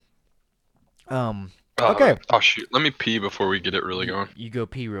Okay. Oh shoot, let me pee before we get it really You going. you go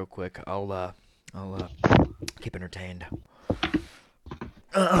pee real quick. I'll keep entertained.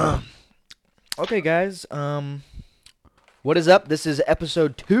 Okay, guys. What is up? This is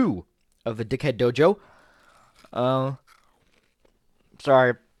episode 2 of the Dickhead Dojo. Uh,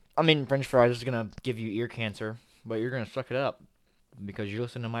 sorry. I mean, French fries is gonna give you ear cancer, but you're gonna suck it up because you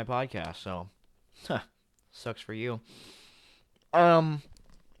listen to my podcast. So, sucks for you. Um,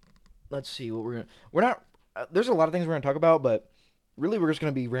 let's see what we're not. There's a lot of things we're gonna talk about, but really we're just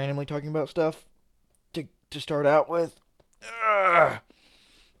gonna be randomly talking about stuff to start out with. Ugh.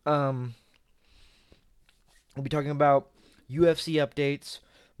 Um, we'll be talking about UFC updates.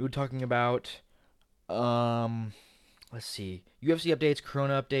 We'll be talking about um, let's see, UFC updates,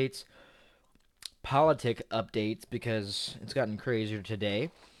 Corona updates, politic updates because it's gotten crazier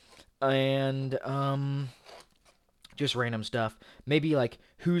today, and just random stuff. Maybe like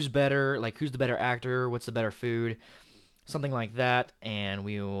who's better, like who's the better actor, what's the better food, something like that, and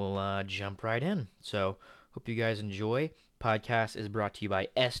we will jump right in. So, hope you guys enjoy. Podcast is brought to you by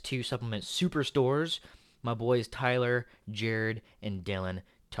S2 Supplement Superstores. My boys Tyler, Jared, and Dylan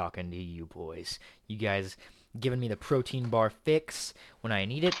talking to you boys. You guys giving me the protein bar fix when I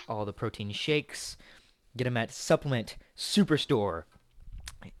need it. All the protein shakes. Get them at Supplement Superstore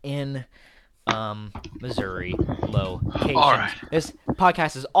in Missouri All locations. right. This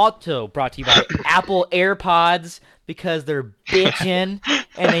podcast is also brought to you by Apple AirPods because they're bitchin'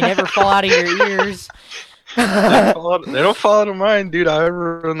 and they never fall out of your ears. They don't fall out of mine, dude. I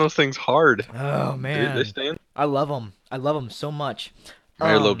run those things hard. Oh They man, stay in. I love them. I love them so much. My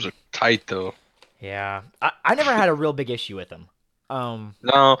earlobes Um, are tight though. yeah, I never had a real big issue with them. Um,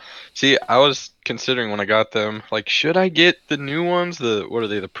 No, see, I was considering when I got them, like, should I get the new ones? The what are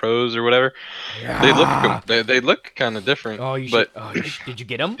they, the pros or whatever? yeah. They look kind of different, Oh, you should. but Oh, you did you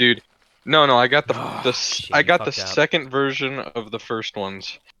get them? dude, no, I got Oh shit, I you got the fucked up. second version of the first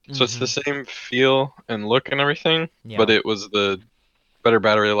ones, so it's the Mm-hmm. same feel and look and everything, but Yeah. it was the better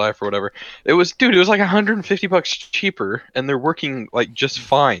battery life or whatever. It was like 150 bucks cheaper, and they're working like just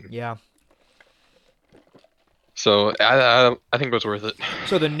fine. Yeah. So I think it was worth it.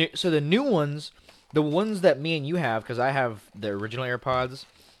 So the new ones, the ones that me and you have, because I have the original AirPods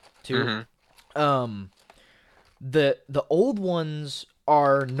too. Hmm. Um, the old ones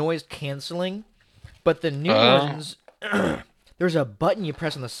are noise canceling, but the new Uh, ones, there's a button you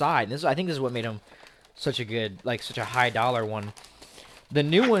press on the side. And I think this is what made them such a good, like such a high dollar one. The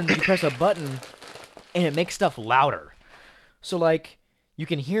new ones, you press a button and it makes stuff louder. So like you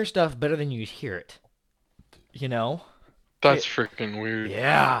can hear stuff better than you hear it. You know? that's It's freaking weird.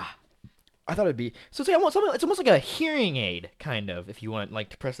 yeah. I thought it'd be so. It's like almost something. It's almost like a hearing aid, kind of, if you want like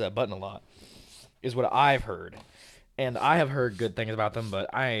to press that button a lot, is what I've heard, and I have heard good things about them. But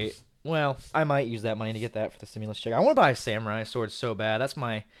I might use that money to get that for the stimulus check. I want to buy a samurai sword so bad. That's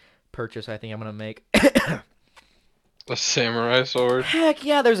my purchase. I think I'm gonna make. A samurai sword. Heck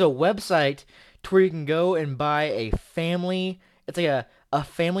yeah! There's a website to where you can go and buy a family. It's like a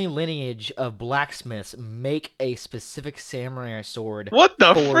family lineage of blacksmiths make a specific samurai sword What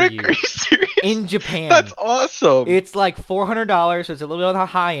the for frick? Are you you serious? in That's Japan. awesome. It's like $400, so it's a little bit on the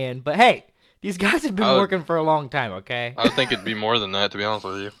high end. But hey, these guys have been I would working for a long time. Okay, I would think it'd be more than that, to be honest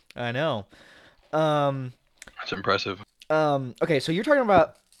with you. I know. Um, That's impressive. okay, so you're talking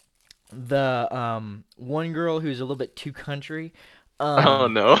about the one girl who's a little bit too country. Oh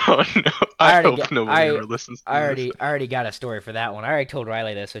Um, no, oh no. I I already hope got nobody ever listens to this. I already got a story for that one. I already told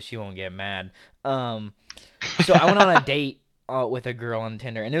Riley this, so she won't get mad. Um, so I went on a date with a girl on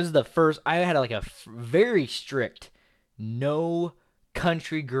Tinder, and it was the first. I had like a very strict no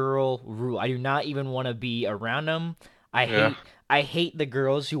country girl rule. I do not even want to be around them. Yeah. I hate the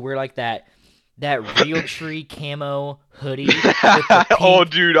girls who wear like that real tree camo hoodie with the Oh,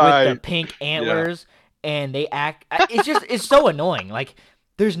 pink dude, yeah. antlers, and they act. It's so annoying. Like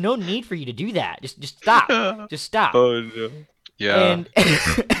there's no need for you to do that. Just stop. Just stop. Oh no. Yeah. And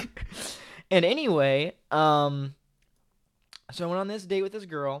and anyway, so I went on this date with this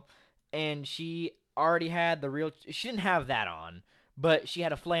girl, and she already had the real. She didn't have that on, but she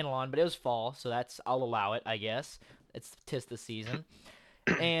had a flannel on. But it was fall, so I'll allow it, I guess. It's 'tis the season,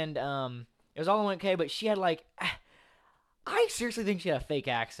 and it was all okay. But she had like, I seriously think she had a fake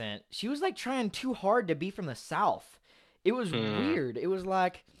accent. She was like trying too hard to be from the South. It was Hmm. weird. It was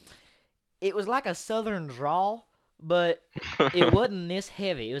like a Southern drawl, but it wasn't this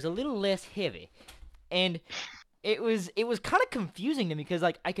heavy. It was a little less heavy, and it was kind of confusing to me because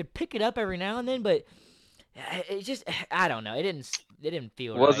like I could pick it up every now and then, but it just I don't know. It didn't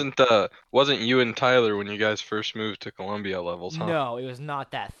feel right. Wasn't you and Tyler when you guys first moved to Columbia levels, huh? No, it was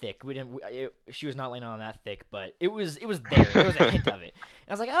not that thick. We didn't. She was not laying on that thick, but it was there. There was a hint of it. And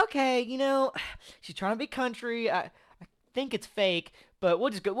I was like, okay, she's trying to be country. I think it's fake, but we'll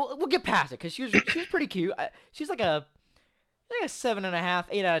just go. We'll get past it because she was pretty cute. She's like a 7.5,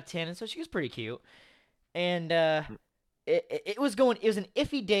 8 out of 10, and so she was pretty cute. And it was going. It was an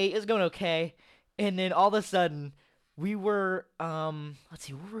iffy date. It was going okay, and then all of a sudden we were let's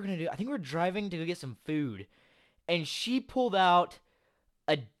see what we were gonna do. I think we were driving to go get some food, and she pulled out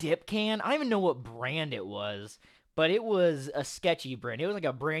a dip can. I don't even know what brand it was, but it was a sketchy brand. It was like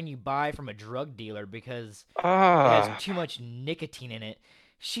a brand you buy from a drug dealer because it has Ah. too much nicotine in it.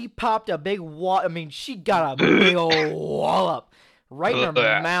 She popped a big I mean, she got a big old wallop right in her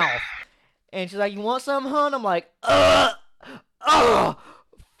mouth. And she's like, "You want some, hun?" I'm like, ugh,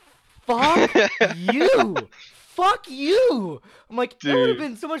 fuck you. Fuck you. I'm like, it would have Dude,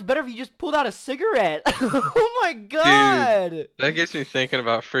 been so much better if you just pulled out a cigarette. Oh my dude, god. that gets me thinking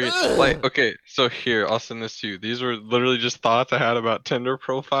about free. Like, Ugh. okay, so here, I'll send this to you. These were literally just thoughts I had about Tinder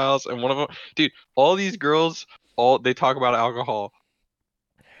profiles, and one of them, dude, all these girls, all they talk about alcohol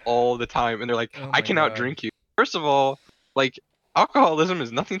all the time, and they're like, Oh I my can god. outdrink you. First of all, like, alcoholism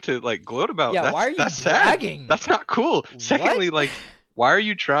is nothing to like gloat about. Yeah, why are you That's sad. bragging? That's not cool. What? Secondly, like, why are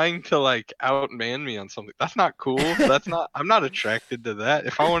you trying to like outman me on something? That's not cool. That's not. I'm not attracted to that.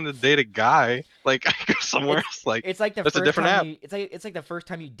 If I wanted to date a guy, like, I go somewhere it's else. Like, it's like the that's a first different time app. you it's like the first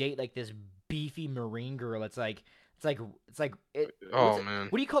time you date like this beefy marine girl. It's like what's Oh it man.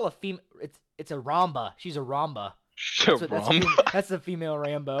 what do you call a female? It's a ramba. She's a ramba. Rom That's the female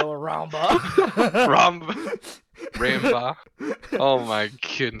Rambo, a ramba. Rom Ramba. Oh my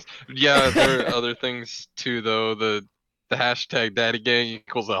goodness. Yeah, there are other things too though. The hashtag daddy gang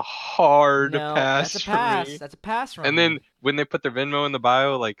equals a hard No, that's pass a for pass. me. That's a pass from And me. then when they put their Venmo in the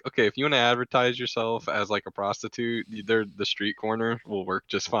bio, like, okay, if you want to advertise yourself as like a prostitute, they're the street corner will work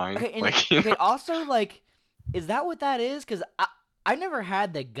just fine. Okay, and Like, you okay, know, also like, is that what that is? Because I never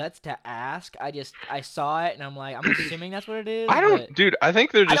had the guts to ask. I saw it and I'm assuming that's what it is, I don't, but dude. I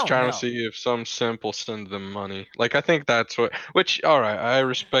think they're I just don't trying to know. see if some simp will send them money. Like, I think that's what. Which, all right, I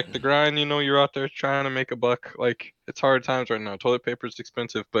respect the grind. You know, you're out there trying to make a buck. Like, it's hard times right now. Toilet paper is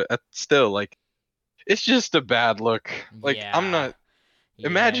expensive, but still, like, it's just a bad look. Like, I'm Yeah, not. yeah,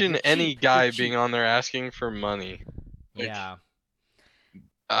 Imagine you're any cheap. You're guy being cheap. on there asking for money. Like, Yeah,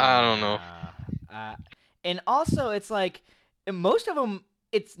 I don't know. yeah. Uh, and also, it's like and most of them.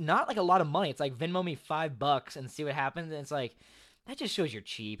 It's not like a lot of money. It's like Venmo me $5 and see what happens. And it's like that just shows you're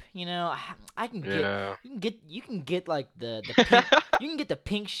cheap. I can get Yeah. you can get like the pink you can get the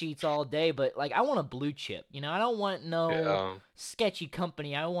pink sheets all day, but like I want a blue chip. I don't want no Yeah. sketchy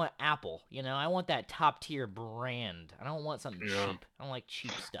company. I want Apple. I want that top tier brand. I don't want something Yeah. cheap. I don't like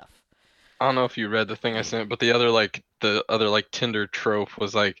cheap stuff. I don't know if you read the thing I sent, but the other Tinder trope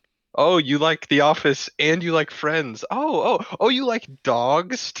was like, oh, you like The Office and you like Friends. Oh, you like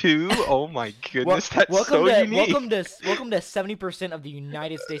dogs too? Oh my Well, goodness, that's welcome so to welcome unique. to welcome to 70% of the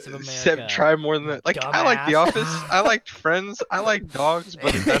United States of America. Try more than You that. Like, I like The dumbass. Office, I like Friends, I like dogs,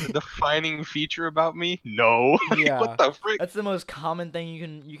 but is that a defining feature about me? No. Like, what Yeah, the frick? that's the most common thing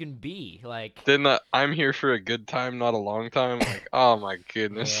you can be. Like, Then I'm here for a good time, not a long time. Like, oh my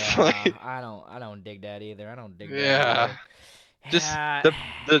goodness. yeah, Like, I don't dig that either. I don't dig that yeah. either. Just Yeah,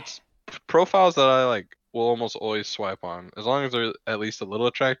 the profiles that I like will almost always swipe on, as long as they're at least a little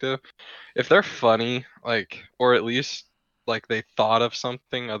attractive. If they're funny, like, or at least like they thought of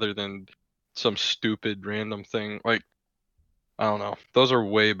something other than some stupid random thing, like, I don't know. Those are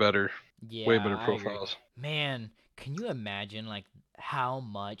way yeah, better I agree. profiles. Man, can you imagine like how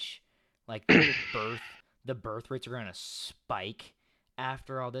much like the birth rates are gonna spike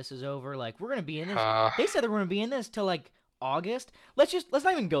after all this is over? Like we're gonna be in this. Uh, They said that we're gonna be in this till like August. Let's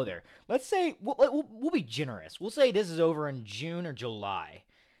not even go there. Let's say we'll be generous. We'll say this is over in June or July.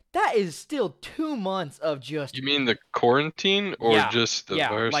 That is still 2 months of just you mean the quarantine or yeah, just the yeah,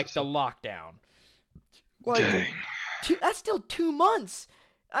 virus like the itself? lockdown. Like Dang. that's still 2 months.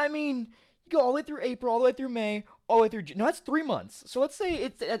 I mean, you go all the way through April, all the way through May, all the way through June. No, that's 3 months. So let's say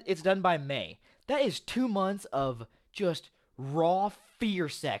it's done by May. That is 2 months of just raw fear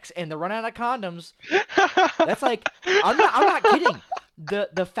sex, and they're running out of condoms. That's like I'm not kidding.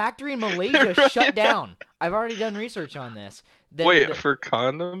 The factory in Malaysia shut down. I've already done research on this. Wait, for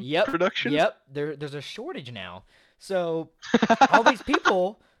condom Yep, production? yep. There's a shortage now. So all these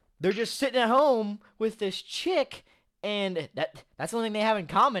people, they're just sitting at home with this chick, and that's the only thing they have in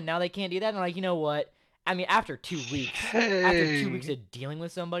common. Now they can't do that. And I'm like, you know what? I mean, after 2 weeks Dang. of dealing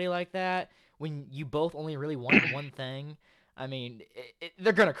with somebody like that, when you both only really want one thing, I mean,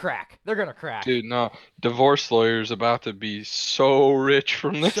 they're gonna crack. They're gonna crack. Dude, no, divorce lawyers about to be so rich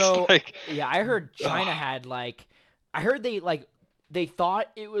from this. So Like, yeah, I heard ugh. China had like, I heard they thought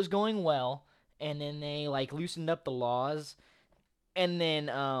it was going well, and then they like loosened up the laws, and then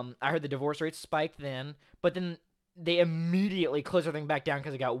I heard the divorce rates spiked then, but then they immediately closed everything back down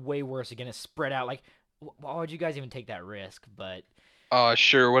because it got way worse again. It spread out. Like, why would you guys even take that risk? But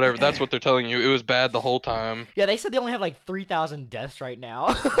Sure, whatever. That's what they're telling you. It was bad the whole time. yeah, they said they only have like 3,000 deaths right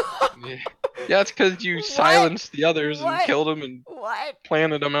now. Yeah, yeah, it's because you What? silenced the others and What? killed them and What?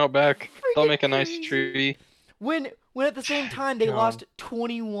 planted them out back. They'll Freaking make a nice crazy. tree. When at the same time they God. lost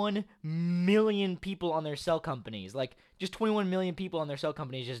 21 million people on their cell companies. Like just 21 million people on their cell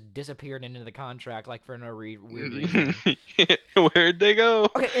companies just disappeared into the contract like for no weird reason. Where'd they go?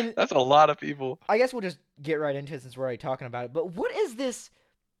 Okay, and That's a lot of people. I guess we'll just get right into it since we're already talking about it. But what is this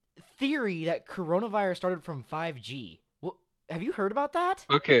theory that coronavirus started from 5G? What, have you heard about that?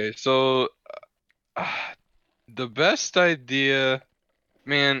 Okay, so uh, the best idea,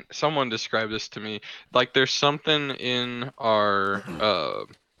 man, someone described this to me. Like there's something in our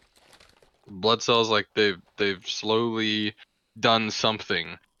blood cells, like they've slowly done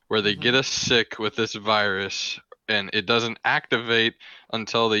something where they get Mm-hmm. us sick with this virus and it doesn't activate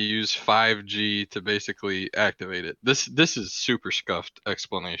until they use 5G to basically activate it. This is super scuffed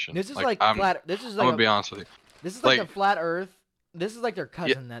explanation. This is Like like I'm flat. This is I'm like gonna a. be honest with you. This is like the Like flat Earth. This is like their yeah.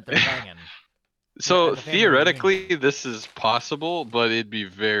 cousin that they're banging. So The family reunion. theoretically this is possible, but it'd be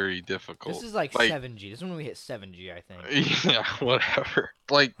very This difficult. is like Like 7G. This is when we hit 7G, I think. yeah, whatever.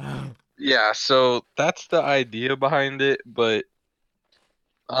 Like yeah, so that's the idea behind it, but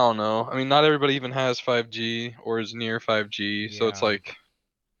I don't know. I mean, not everybody even has 5G or is near 5G, so it's Yeah. like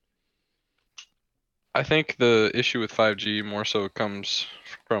I think the issue with 5G more so comes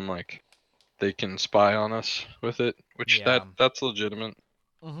from like they can spy on us with it, which Yeah. that's legitimate.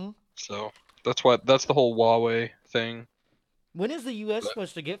 Mm-hmm. So that's the whole Huawei thing. When is the U.S. But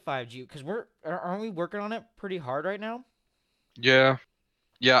supposed to get 5G? Because aren't we working on it pretty hard right now? yeah,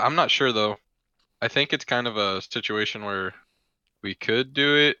 yeah, I'm not sure though. I think it's kind of a situation where we could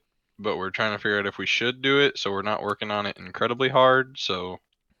do it, but we're trying to figure out if we should do it, so we're not working on it incredibly hard. So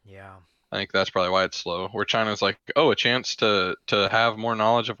Yeah. I think that's probably why it's slow. Where China's like, oh, a chance to have more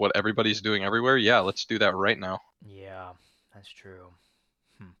knowledge of what everybody's doing everywhere. Yeah, let's do that right now. Yeah, that's true.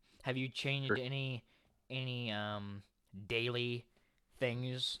 Hmm. Have you changed Sure. any daily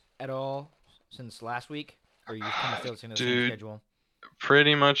things at all since last week? Or are you kind of still seeing the same Dude, schedule?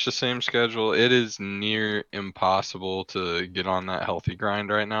 pretty much the same schedule. It is near impossible to get on that healthy grind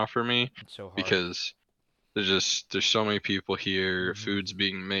right now for me It's so hard. because there's so many people here. Mm-hmm. Food's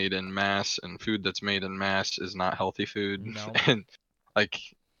being made in mass, and food that's made in mass is not healthy food. No. And like,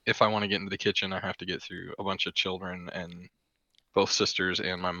 if I want to get into the kitchen, I have to get through a bunch of children and both sisters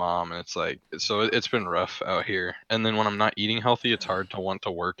and my mom, and it's like so it's been rough out here. And then when I'm not eating healthy, it's hard to want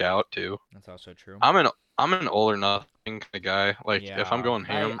to work out too. That's also true. I'm an I'm an all or nothing kind of guy. Like if I'm Yeah, going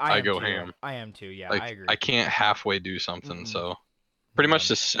ham, I I am go too. ham. I am too. Yeah, I Like I agree. can't halfway do something. Mm-mm. So pretty Yeah. much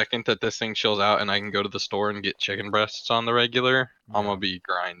the second that this thing chills out and I can go to the store and get chicken breasts on the regular, I'm gonna Yeah. be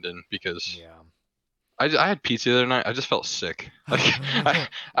grinding because Yeah. I had pizza the other night. I just felt sick. Like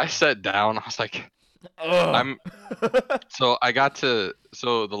I sat down. I was like, Ugh. I'm so I got to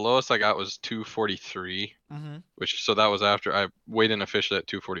so the lowest I got was 243, Mhm. which so that was after I weighed in officially at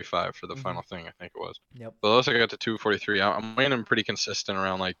 245 for the Mhm. final thing. I think it was. Yep. The lowest I got to 243. I'm weighing in pretty consistent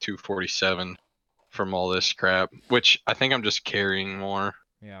around like 247 from all this crap, which I think I'm just carrying more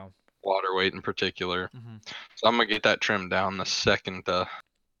Yeah. water weight in particular. Mhm. So I'm gonna get that trimmed down the second Yeah.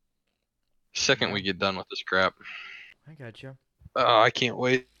 we get done with this crap. I gotcha. Oh, I can't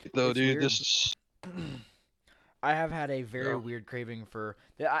wait though, It's dude. weird. This is I have had a very no. weird craving for.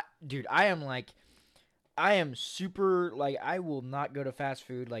 Dude, I am like, I am super like. I will not go to fast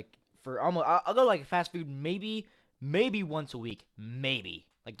food like for almost. I'll go like fast food maybe once a week, maybe.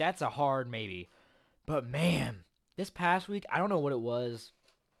 Like that's a hard maybe. But man, this past week I don't know what it was,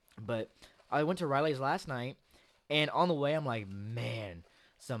 but I went to Riley's last night, and on the way I'm like, man,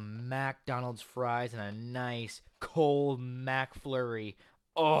 some McDonald's fries and a nice cold McFlurry.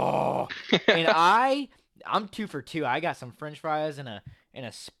 Oh, and I'm two for two. I got some French fries and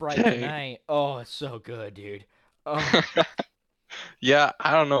a Sprite Dang. tonight. Oh, it's so good, dude. Oh, Yeah,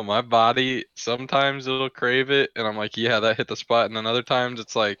 I don't know. My body sometimes it'll crave it, and I'm like, yeah, that hit the spot. And then other times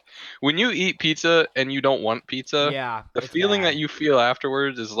it's like, when you eat pizza and you don't want pizza, yeah, the it's feeling that bad. you feel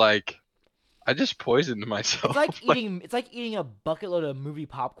afterwards is like, I just poisoned It's myself. like Like, eating it's like eating a bucket load of movie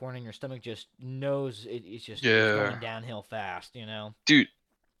popcorn and your stomach just knows it's yeah, going downhill fast, you know? dude.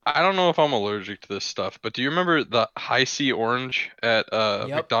 I don't know if I'm allergic to this stuff, but do you remember the high C orange at Yep.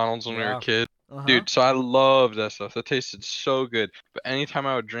 McDonald's when we were a Yeah. kid? Uh-huh. Dude, so I loved that stuff. That tasted so good. But anytime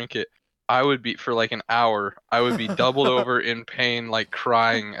I would drink it, I would be for like an hour, I would be doubled over in pain, like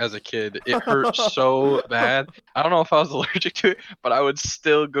crying as a kid. It hurt so bad. I don't know if I was allergic to it, but I would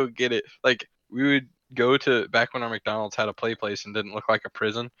still go get it. Like we would go to back when our McDonald's had a play place and didn't look like a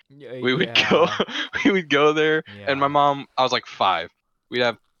prison. We would go Yeah. we would go there and my Yeah. mom, I was like 5. We'd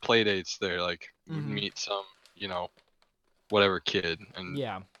have play dates there. Like we'd Mm-hmm. meet some, whatever kid, and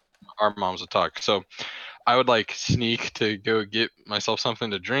Yeah. our moms would talk. So I would like sneak to go get myself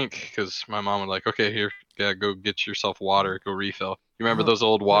something to drink because my mom would like, okay, here, yeah, go get yourself water, go refill. You remember those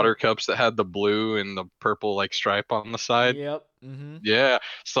old water cups that had the blue and the purple like stripe on the side? Yep. Mm-hmm. Yeah.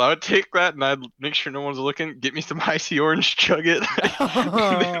 So I would take that and I'd make sure no one's looking, get me some icy orange, chug it.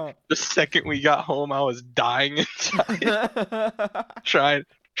 The second we got home, I was dying inside. Trying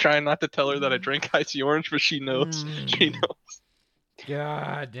trying not to tell her that I drank icy orange, but she knows. She Mm. knows.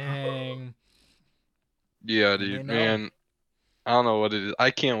 God dang. Yeah, And they dude, know. man. I don't know what it is. I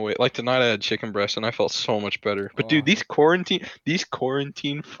can't wait. Like tonight I had chicken breast and I felt so much better. But dude, Oh, these quarantine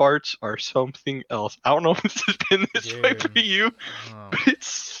farts are something else. I don't know if this has been this way dude. for you, Oh. but it's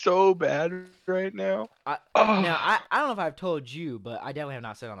so bad right now. I now Oh, I don't know if I've told you, but I definitely have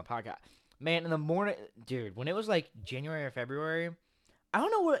not said it on the podcast. Man, in the morning, dude, when it was like January or February, I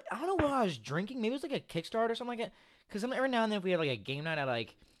don't know what I was drinking. Maybe it was like a Kickstart or something like that. Because every now and then if we had like a game night, I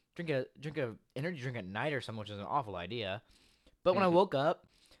like drink a energy drink at night or something, which is an awful idea. But when I mhm. woke up,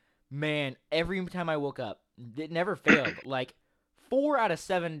 man, every time I woke up, it never failed. Like 4 out of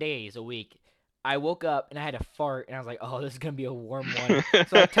 7 days a week, I woke up and I had to fart, and I was like, "Oh, this is gonna be a warm one."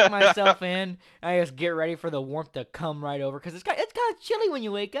 So I tucked myself in. And I just get ready for the warmth to come right over, cause it's kind of chilly when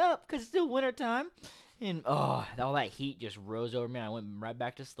you wake up, cause it's still winter time, and oh, all that heat just rose over me. And I went right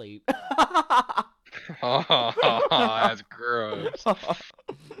back to sleep. Oh, that's gross.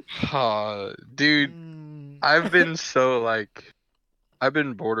 Oh, dude, Mm. I've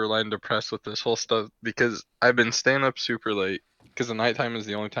been borderline depressed with this whole stuff because I've been staying up super late because the nighttime is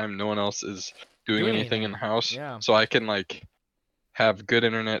the only time no one else is doing Doing anything in the anything? house. Yeah. So I can like have good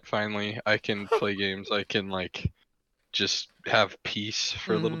internet finally. I can play games. I can like just have peace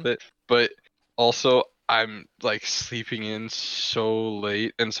for a little Mm-hmm. bit. But also I'm like sleeping in so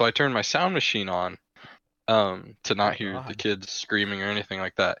late and so I turned my sound machine on to Oh not hear the God. kids screaming or anything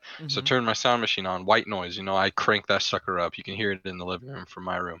like that. So Mm-hmm. turn my sound machine on, white noise, I crank that sucker up. You can hear it in the living room from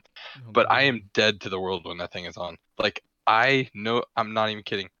my room. Oh But I God. am dead to the world when that thing is on. Like I know I'm not even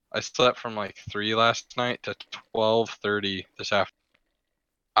kidding. I slept from like 3 last night to 12:30 this afternoon.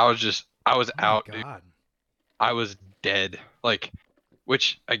 I was Oh my out, dude. God. I was dead. Like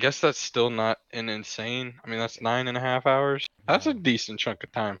which I guess that's still not an insane. I mean that's 9.5 hours. That's Yeah. a decent chunk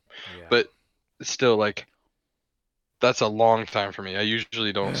of time. Yeah. But still like that's a long time for me. I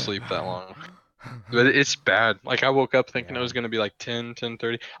usually don't sleep that long. But it's bad. Like I woke up thinking it Yeah. was gonna be like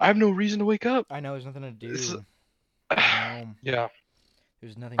 10:30. I have no reason to wake up. I know there's nothing to It's, do. No, yeah.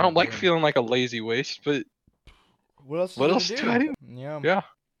 there's nothing I to don't like do. feeling like a lazy waste, but What else is what there to else do I do? do? Yeah. Yeah.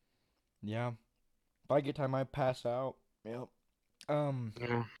 Yeah. If I get time, I pass out. Yep. Um,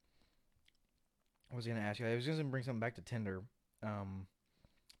 Yeah. I was gonna ask you. I was gonna bring something back to Tinder. Um,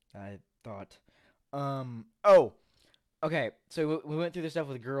 I thought. Oh. Okay. So we went through the stuff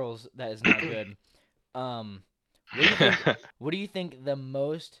with girls that is not good. Um, what do you think? What do you think the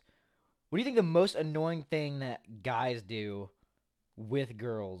most? What do you think the most annoying thing that guys do with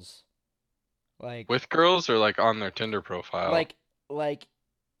girls? Like, With girls or like on their Tinder profile? like, like.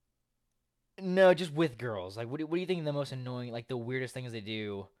 No, just with girls. Like, what do you think the most annoying, like the weirdest things they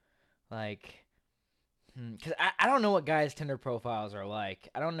do? Like, because I don't know what guys' Tinder profiles are like.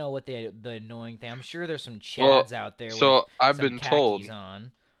 I don't know what the annoying thing. I'm sure there's some Well, chads out there with so I've some been told, khakis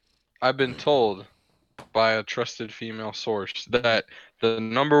on. I've been told by a trusted female source that the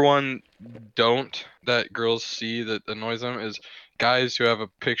number one don't that girls see that annoys them is guys who have a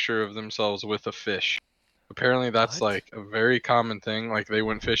picture of themselves with a fish. Apparently, that's What? like a very common thing. Like they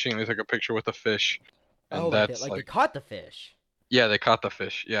went fishing, they took a picture with a fish, Oh, and that's like they like, caught the fish. yeah, they caught the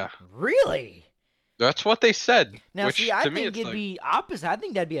fish. Yeah, Really? that's what they said. Now, see, Which I to me, think it's it'd like be opposite. I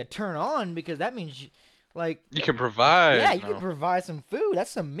think that'd be a turn on because that means, like, you can yeah, provide. you can No, provide some food.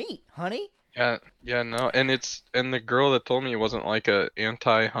 That's some meat, honey. yeah, yeah, no, and the girl that told me it wasn't like a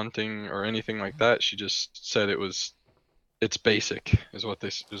anti-hunting or anything like that. She just said it's basic, is what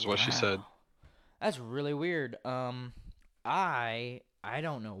she said. Wow. That's really weird. I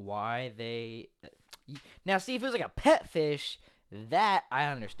don't know why they. Now, see, if it was like a pet fish, that I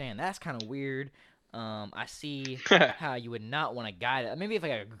understand. That's kind of weird. I see how you would not want a guy that maybe if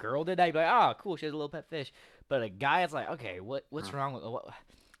like a girl did that, you'd be like, oh, cool, she has a little pet fish. But a guy, it's like, okay, what's wrong with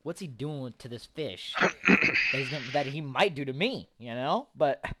what's he doing to this fish that he might do to me, you know?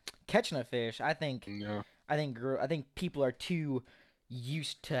 But catching a fish, Yeah. I think people are too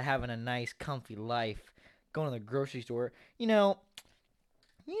used to having a nice, comfy life, going to the grocery store. You know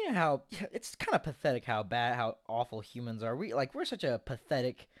how it's kind of pathetic how awful humans are. We're such a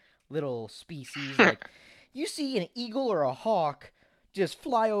pathetic little species. Like you see an eagle or a hawk just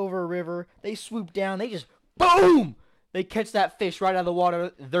fly over a river, they swoop down, they just boom, they catch that fish right out of the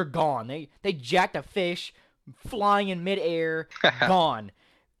water. They're gone. They jacked a fish flying in midair, gone.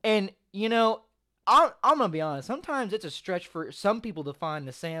 And I'm gonna be honest. Sometimes it's a stretch for some people to find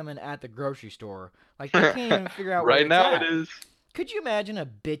the salmon at the grocery store. Like they can't even figure out where Right it's now it at. is. Could you imagine a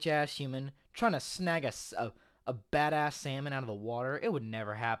bitch ass human trying to snag a badass salmon out of the water? It would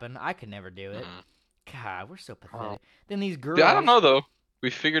never happen. I could never do it. Mm. God, we're so Oh. pathetic. Then these Yeah, I don't girls, know though. We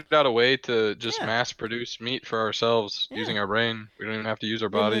figured out a way to just yeah, mass produce meat for ourselves yeah. using our brain. We don't even have to use our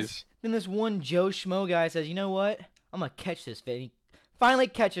Then this bodies. then this one Joe Schmo guy says, you know what? I'm gonna catch this fish. He finally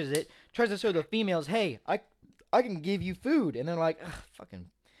catches it. Tries to show the females, hey, I can give you food, and they're like, ugh, fucking,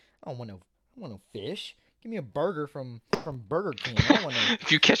 I don't want no fish. Give me a burger from Burger King. I don't want no.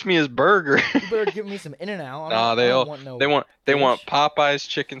 If you catch me as burger. You better give me some In-N-Out. Nah, I don't want no they want fish. Popeyes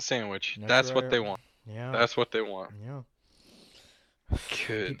chicken sandwich. That's That's what right. they want. Yeah, That's what they want. yeah.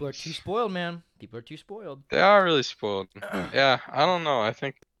 People are too Goodness. spoiled, man. People are too spoiled. They are really spoiled. Yeah, I don't know. I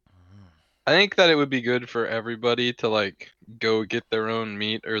think that it would be good for everybody to like go get their own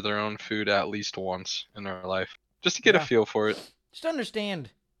meat or their own food at least once in their life, just to get a Yeah, feel for it. just understand,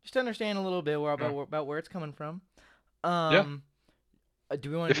 a little bit Yeah, about where it's coming from. yeah. Um,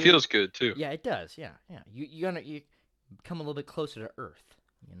 do we want It to do? feels good too. Yeah, it does. Yeah, yeah. You come a little bit closer to Earth.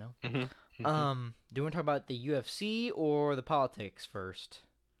 You know. Hmm. Hmm. Do we want to talk about the UFC or the politics first?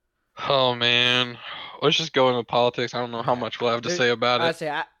 Oh man, let's just go into politics. I don't know how Okay. much we'll have to There, say about I it.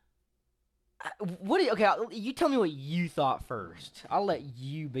 say what do you, okay, you tell me what you thought first. I'll let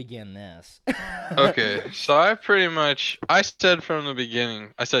you begin this. Okay, so I said from the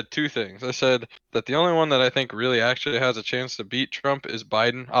beginning, I said two things. I said that the only one that I think really actually has a chance to beat Trump is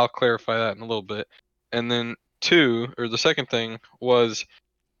Biden. I'll clarify that in a little bit. And then the second thing was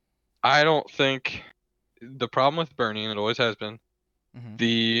I don't think the problem with Bernie, and it always has been, Hmm.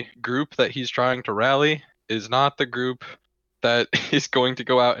 the group that he's trying to rally is not the group that is going to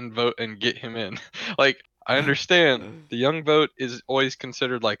go out and vote and get him in. Like, I understand the young vote is always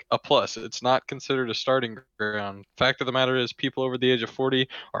considered like a plus. It's not considered a starting ground. Fact of the matter is, people over the age of 40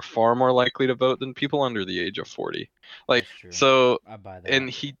 are far more likely to vote than people under the age of 40. Like, That's true. so, I buy and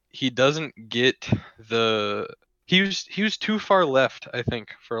that. he doesn't get the he was too far left, I think,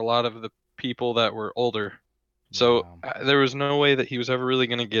 for a lot of the people that were older. So Yeah. there was no way that he was ever really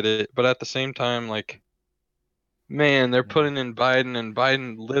going to get it. But at the same time, like, man, they're Yeah. putting in Biden, and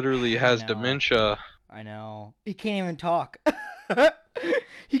Biden literally I has know. dementia. I know. He can't even talk.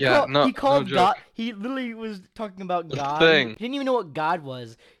 Yeah, no, He no called God. joke. He literally was talking about The God. He thing, didn't even know what God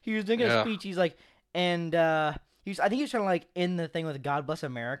was. He was doing a yeah, speech. He's like, and I think he was trying to like end the thing with God bless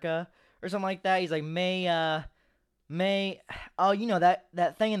America or something like that. He's like, may oh, you know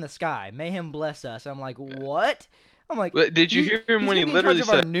that thing in the sky. May him bless us. I'm like, what? I'm like, but did you hear him he's when gonna he be in charge literally of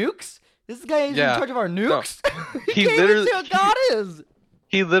our said, nukes. This guy is in yeah, charge of our no, nukes. He he can't even literally say what God is.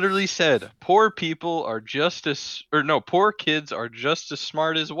 he literally said, poor people are just as, or no, poor kids are just as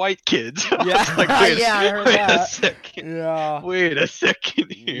smart as white kids. I was like, Yeah, yeah, I heard wait a that. second, Yeah, wait a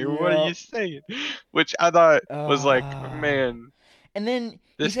second here. What are yeah. you saying? Which I thought was like, Uh, man, and then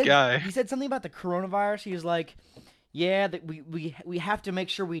this guy. he said something about the coronavirus. He was like, "Yeah, that we have to make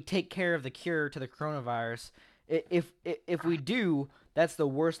sure we take care of the cure to the coronavirus. If we do, that's the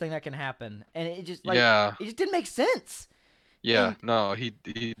worst thing that can happen." And it just like Yeah, it just didn't make sense. yeah, And no, he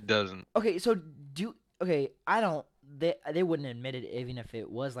doesn't. okay, so I don't they wouldn't admit it even if it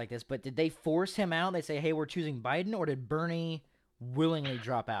was like this, but did they force him out? They say, "Hey, we're choosing Biden," or did Bernie willingly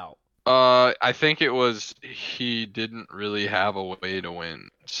drop out? I think it was he didn't really have a way to win,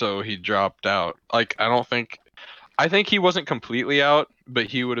 so he dropped out. Like, I think he wasn't completely out, but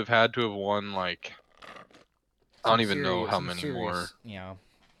he would have had to have won like I don't even know how Some many more. serious, you know.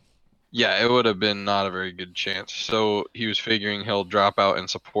 Yeah, it would have been not a very good chance. So he was figuring he'll drop out and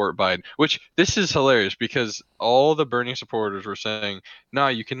support Biden, which this is hilarious because all the Bernie supporters were saying, "Nah,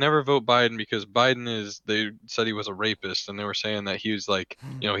 you can never vote Biden because Biden is." They said he was a rapist, and they were saying that he was like,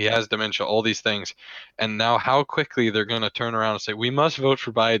 he has dementia, all these things. And now, how quickly they're gonna turn around and say, "We must vote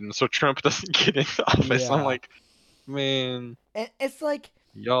for Biden so Trump doesn't get into office." I'm Yeah. like, man, And it's like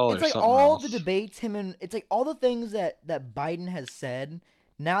Y'all It's are like something all the else. debates it's like all the things that Biden has said.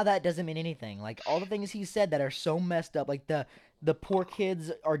 Now that doesn't mean anything. Like all the things he said that are so messed up. Like the poor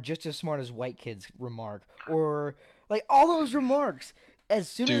kids are just as smart as white kids remark, or like all those remarks. As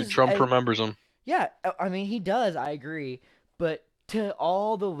soon Dude, as Trump remembers them. yeah, I mean he does. I agree. But to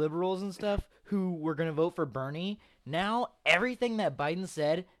all the liberals and stuff who were gonna vote for Bernie, now everything that Biden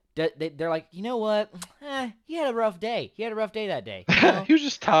said, they're like, you know what? He had a rough day. He had a rough day that day. You know, He was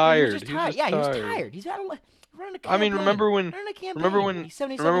just he was tired. just He was tired. just Yeah, he was tired. tired. He's got to running a I mean, campaign. Running a remember campaign. when, He's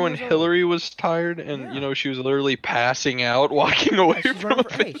 77 remember when years old. Hillary was tired and Yeah. she was literally passing out, walking away Yeah, she's from running a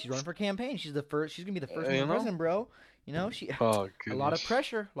for hey, she's running fence. for campaign. She's the first. She's gonna be the first You woman know? president, bro. You know, she Oh a lot of goodness.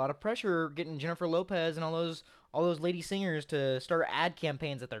 pressure, getting Jennifer Lopez and all those lady singers to start ad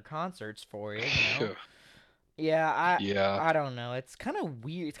campaigns at their concerts for you. You know, Phew. yeah, Yeah. I don't know. It's kind of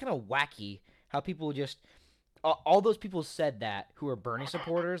weird. It's kind of wacky how people just all those people said that who are Bernie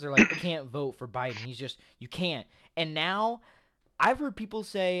supporters. They're like, you can't vote for Biden. He's just you can't. And now I've heard people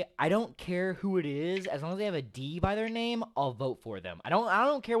say, I don't care who it is, as long as they have a D by their name, I'll vote for them. I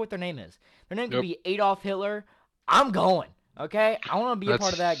don't care what their name is. Their name could Yep. be Adolf Hitler. I'm going. Okay? I want to be a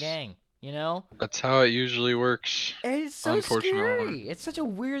part of that That's gang, you know? that's how it usually works. And it's so Unfortunately. scary. It's such a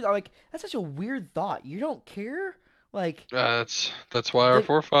weird like that's such a weird thought. You don't care? Like That's why our the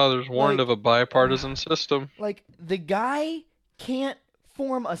forefathers warned of like a bipartisan system. like the guy can't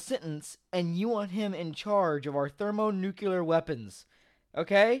form a sentence and you want him in charge of our thermonuclear weapons.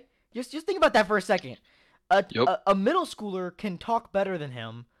 Okay? Just think about that for a second. Yep. A middle schooler can talk better than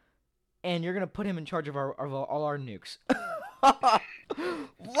him, and you're gonna put him in charge of all our nukes. I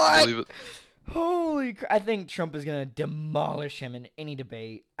What? believe it. Holy crap! I think Trump is gonna demolish him in any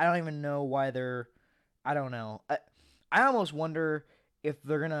debate. I don't even know why they're. I don't know. I almost wonder if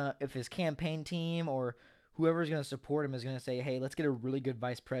if his campaign team or whoever's gonna support him is gonna say, "Hey, let's get a really good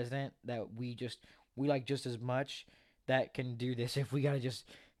vice president that we like just as much that can do this. If we gotta just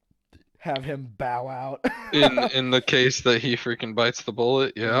have him bow out." In the case that he freaking bites the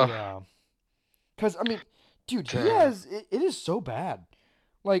bullet, yeah. Yeah. Because, I mean, dude, Dang. it is so bad.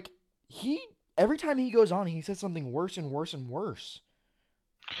 Like, every time he goes on, he says something worse and worse and worse.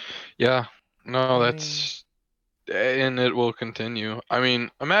 Yeah. No, I mean, that's and it will continue. I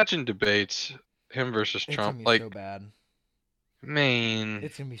mean, imagine debates, him versus it's Trump. gonna be so Like, bad. man,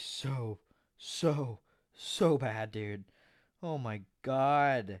 It's gonna be so, so bad, dude. Oh my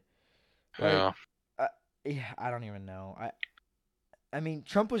god. Like, yeah. uh, yeah, I don't even know. I mean,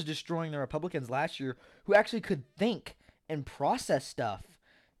 Trump was destroying the Republicans last year who actually could think and process stuff.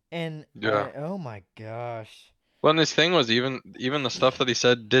 And Yeah. oh my gosh. Well, and his thing was even the stuff that he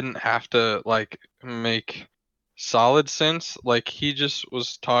said didn't have to like make solid sense. Like he just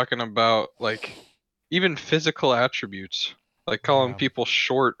was talking about like even physical attributes, like calling Yeah. people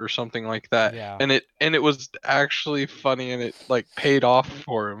short or something like that. Yeah. And it was actually funny and it like paid off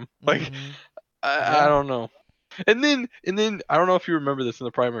for him. Like Mm-hmm. I Yeah. don't know. And then I don't know if you remember this in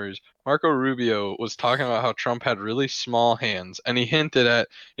the primaries. Marco Rubio was talking about how Trump had really small hands, and he hinted at,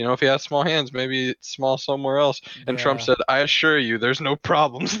 if he has small hands, maybe it's small somewhere else. And Trump Yeah. said, "I assure you, there's no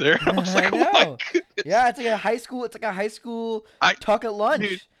problems there." I was I like, "Oh my know. goodness, Yeah, it's like a high school. It's like a high school I, talk at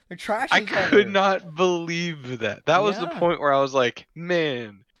dude, lunch. They're I trashing each could other. not believe that. That was the Yeah, point where I was like,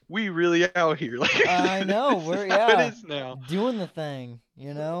 man, we really out here. Like, I know. this is We're how it yeah is now." doing the thing.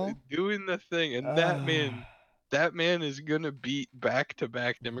 You know. Doing the thing, and that Uh, man, that man is gonna beat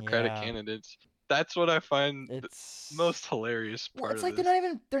back-to-back Democratic yeah. candidates. That's what I find the It's most hilarious well. part It's of like this.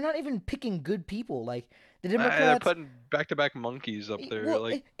 they're not even picking good people. Like the They're Democrats. putting back-to-back monkeys up there. Well,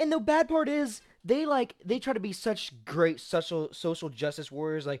 Like, and the bad part is they try to be such great social justice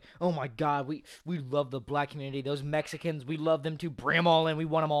warriors. Like, oh my God, we love the black community. Those Mexicans, we love them too. Bring them all in. We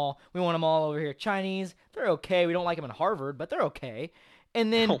want them all. We want them all over here. Chinese, they're okay. We don't like them in Harvard, but they're okay.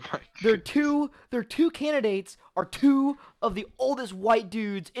 And then oh my goodness. their two candidates are two of the oldest white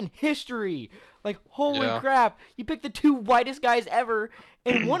dudes in history. Like, holy Yeah. crap! You picked the two whitest guys ever,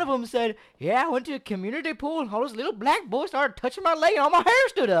 and one of them said, "Yeah, I went to a community pool, and all those little black boys started touching my leg, and all my hair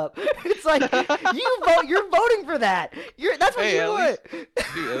stood up." It's like you're voting for that. That's what Hey, you at want. least,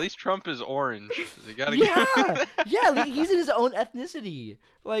 dude, at least Trump is orange. You gotta give him Yeah, yeah, that. he's in his own ethnicity.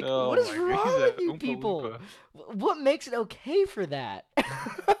 Like, what Oh is my god, he's wrong with a you Oompa people? Loompa. What makes it okay for that?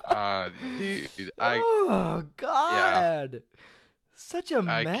 Dude, Oh yeah. God, such a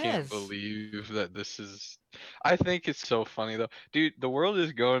I can't mess. believe that this is. I think it's so funny though, dude. The world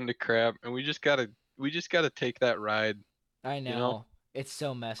is going to crap, and we just gotta take that ride. I You know, know. It's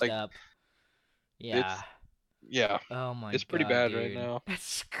so messed like up. Yeah. it's yeah, Oh my it's pretty God, bad right dude. now.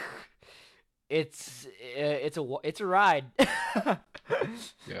 it's a ride.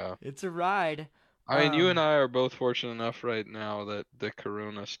 Yeah. It's a ride. I mean, you and Um, I are both fortunate enough right now that the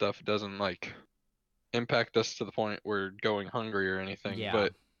corona stuff doesn't like impact us to the point we're going hungry or anything, yeah,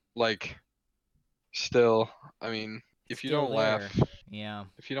 but like still, I mean, it's still there. Yeah,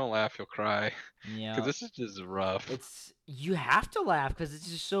 if you don't laugh, you'll cry. Because yeah. this is just rough. It's you have to laugh because it's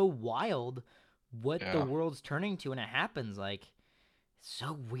just so wild what the Yeah. world's turning to, and it happens like it's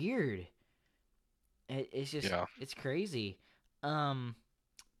so weird. It's just Yeah. it's crazy. Um,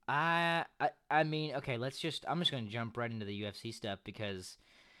 I mean, okay, I'm just gonna jump right into the UFC stuff because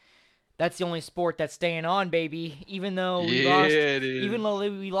that's the only sport that's staying on, baby. Yeah, it Even is. though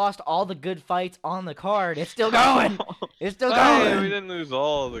we lost all the good fights on the card, it's still going. It's still Hey, we going. didn't lose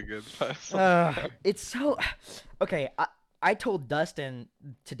all the good fights on the card. It's so okay. I told Dustin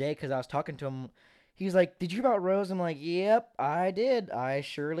today because I was talking to him. He's like, "Did you hear about Rose?" I'm like, "Yep, I did. I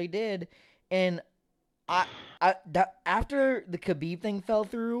surely did." And I after the Khabib thing fell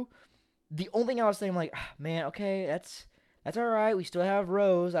through, the only thing I was saying, like, "Ah, man, okay, that's all right. We still have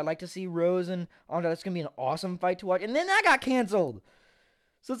Rose. I'd like to see Rose and Andre. That's gonna be an awesome fight to watch." And then that got canceled.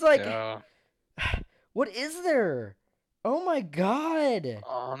 So it's like, Yeah. what is there? Oh my god.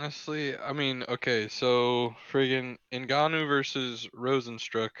 Honestly, I mean, okay, so friggin' Ngannou versus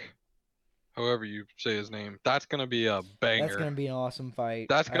Rosenstruck, however you say his name, that's gonna be a That's banger. gonna be an awesome fight.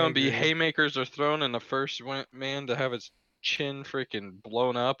 That's I gonna be agree. haymakers are thrown, and the first man to have his chin freaking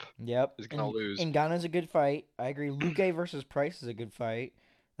blown up Yep. is gonna And lose. Ngannou's a good fight. I agree. Luque versus Price is a good fight.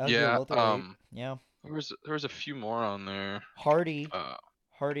 That would be a Yeah, welterweight. Yeah. there was a few more on there. Hardy. Uh,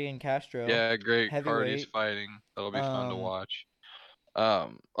 Hardy and Castro. yeah, great. Hardy's Heavyweight. fighting. That'll be fun to Um watch.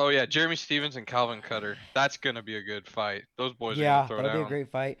 Oh yeah, Jeremy Stevens and Calvin Cutter. That's gonna be a good fight. Those boys are gonna yeah, throw that'll be a down. great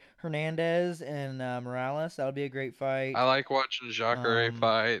fight. Hernandez and Morales, that'll be a great I fight. like watching Jacare Um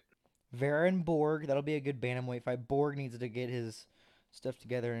fight. Vera and Borg, that'll be a good bantamweight fight. Borg needs to get his stuff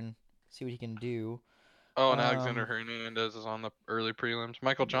together and see what he can do. Oh, and Alexander Um Hernandez is on the early prelims.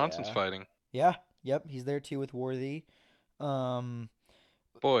 Michael Johnson's yeah. fighting. Yeah, yep, he's there too with Worthy. Um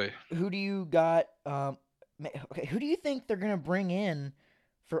Boy, who do you got? Okay, who do you think they're gonna bring in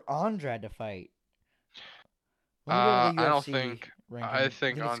for Andrade to fight? Let me go to the I don't UFC think. I rankings. You think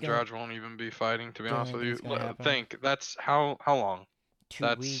think it's gonna? Andrade won't even be fighting. To be Don't honest even with think you, it's gonna happen. think that's how long?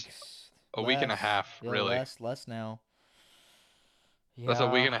 That's2 weeks a week and a less. half, Yeah, really. less now. That's a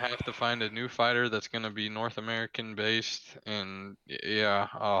week Yeah, and a half to find a new fighter that's gonna be North American based, and yeah,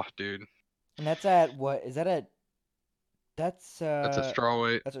 oh, dude, and that's at what? Is that at? That's that's a uh,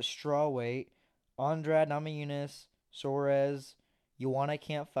 strawweight. that's a straw weight. Andrade, Namajunas, Soares, Joanna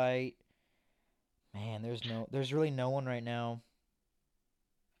can't fight. Man, there's really no one right now.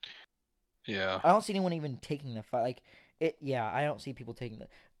 Yeah. I don't see anyone even taking the fight. Like it, yeah. I don't see people taking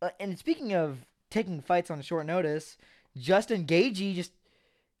the. And speaking of taking fights on short notice, Justin Gagey just,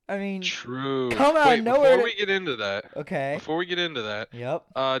 I mean, True. come out of Wait, nowhere. Okay. before we get into that,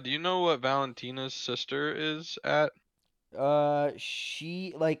 Yep. do you know what Valentina's sister is at?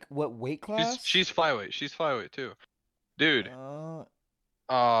 She like what weight She's class? she's flyweight. She's flyweight too. Dude. Uh,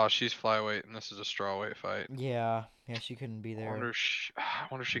 Oh, she's flyweight, and this is a strawweight fight. yeah, yeah. She couldn't be there. I wonder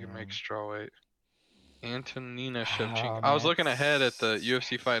if she can make Man, strawweight. Antonina Shevchenko. oh I was man, looking ahead at the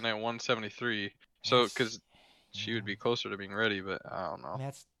UFC Fight Night 173, so it's because she yeah. would be closer to being ready, but I don't know. Man,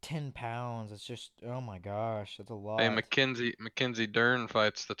 that's 10 pounds. It's just oh my gosh, that's a Hey, lot. Mackenzie Dern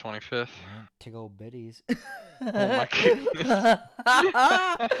fights the 25th. Man, tickle bitties. Oh my goodness.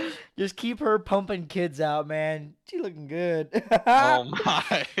 Just keep her pumping kids out, man. She looking good. Oh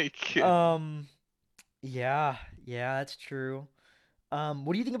my goodness. um, yeah, yeah, that's true.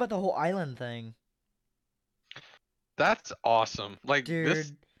 What do you think about the whole island thing, That's awesome. Like this,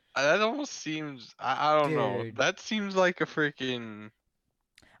 dude? that almost seems. I don't know. Dude, That seems like a freaking.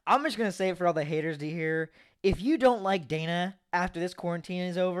 I'm just gonna say it for all the haters to hear. If you don't like Dana after this quarantine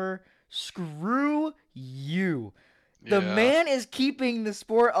is over, screw you. The Yeah. man is keeping the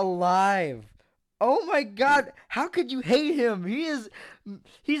sport alive. Oh my god, how could you hate him? He's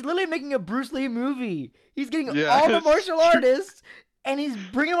literally making a Bruce Lee movie. He's getting Yeah, all the it's martial true. artists and he's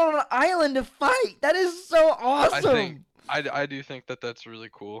bringing them on an island to fight. That is so I think awesome. I do think that that's really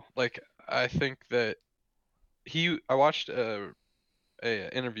cool. Like I think that I watched a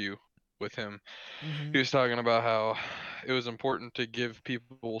interview with him. He Mhm. was talking about how it was important to give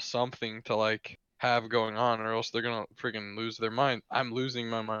people something to like have going on or else they're gonna freaking lose their mind. I'm losing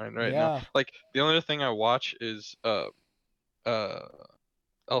my mind right now. Yeah. Like the only other thing I watch is uh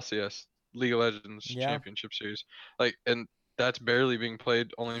LCS, League of Legends Yeah. Championship Series. Like, and that's barely being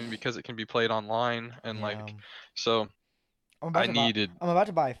played only because it can be played online and Yeah. like, so. I'm about I to buy. needed I'm about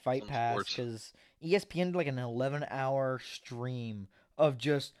to buy Fight some Pass sports. because ESPN did like an 11-hour stream of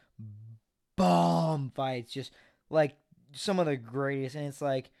just bomb fights, just like some of the greatest. And it's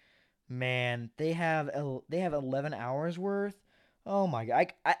like, man, they have 11 hours worth. Oh my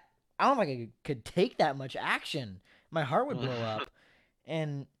god, I don't know if I could take that much action. My heart would blow up.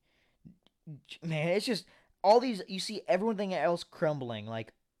 And man, it's just all these. You see everything else crumbling.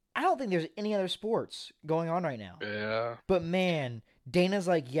 Like I don't think there's any other sports going on right now. Yeah. But man, Dana's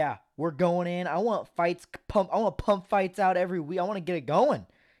like, yeah, we're going in. I want fights pump. I want to pump fights out every week. I want to get it going.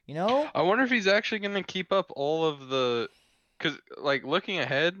 You know? I wonder if he's actually going to keep up all of the, because like looking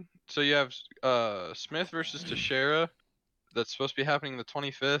ahead, so you have Smith versus Teixeira that's supposed to be happening the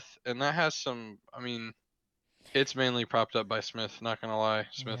 25th, and that has some. I mean, it's mainly propped up by Smith. Not gonna lie,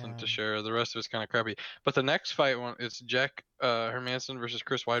 Smith and Yeah, Teixeira. The rest of it's kind of crappy. But the next fight one, it's Jack Hermanson versus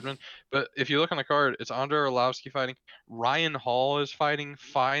Chris Weidman. But if you look on the card, it's Andrei Arlovsky fighting. Ryan Hall is fighting.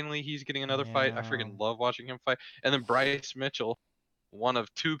 Finally, he's getting another fight. I yeah, freaking love watching him fight. And then Bryce Mitchell, one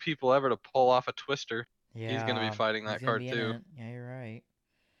of two people ever to pull off a twister. He's gonna be yeah. fighting He's that gonna card be in too. it. Yeah, you're right.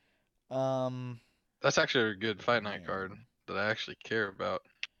 Um, That's actually a good fight night card man. that I actually care about.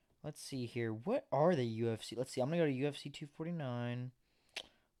 Let's see here. What are the UFC? Let's see. I'm gonna go to UFC 249.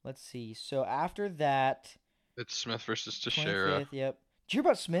 Let's see. So after that, It's Smith versus Teixeira. 25th. Yep. Did you hear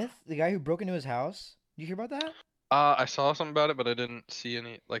about Smith, the guy who broke into his house? Did you hear about that? I saw something about it, but I didn't see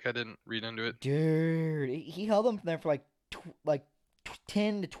any. Like, I didn't read into it. Dude, he held him there for like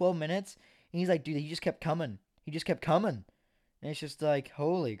 10 to 12 minutes, and he's like, dude, he just kept coming. He just kept coming, and it's just like,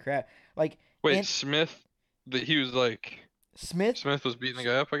 holy crap! Like, Wait, and Smith, he was like, Smith Smith was beating the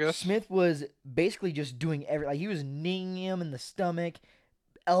guy up, I guess. Smith was basically just doing like he was kneeing him in the stomach,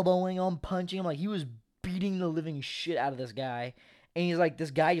 elbowing him, punching him, like he was beating the living shit out of this guy. And he's like,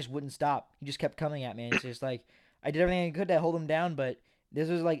 this guy just wouldn't stop. He just kept coming at me. And it's just like, I did everything I could to hold him down, but this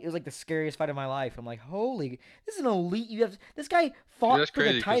was like, it was like the scariest fight of my life. I'm like, holy, this is an elite. You have this guy Dude, fought that's for the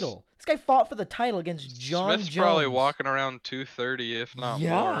crazy because title. This guy fought for the title against John Smith's probably Jones. walking around 230, if not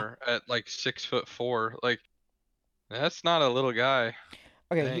Yeah. more, at like 6'4". Like, that's not a little guy.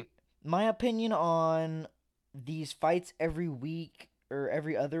 Okay, Dang. my opinion on these fights every week or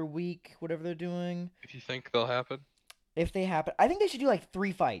every other week, whatever they're doing. If you think they'll happen. If they happen, I think they should do like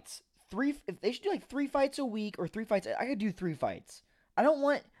 3 fights. If they should do like 3 fights a week or 3 fights. I could do 3 fights. I don't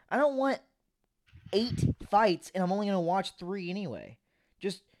want 8 fights, and I'm only gonna watch 3 anyway.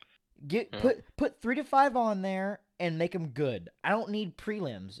 Just Yeah. put 3 to 5 on there and make them good. I don't need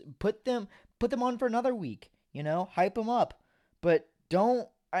prelims. Put them on for another week. You know, hype them up, but don't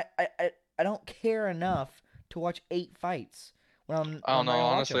I don't care enough to watch 8 fights I when don't I'm know. not gonna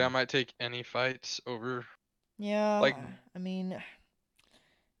watch Honestly, I them. might take any fights over. Like, Yeah, I mean,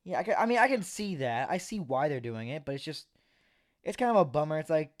 yeah, I mean, I can see that. I see why they're doing it, but it's just, it's kind of a bummer. It's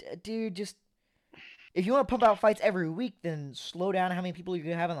like, dude, just if you want to pump out fights every week, then slow down how many people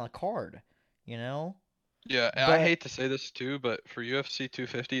you have on the card, you know? yeah, I But hate to say this too, but for UFC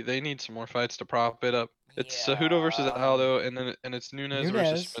 250, they need some more fights to prop it up. It's Cejudo versus yeah, Aldo, and it's Nunes versus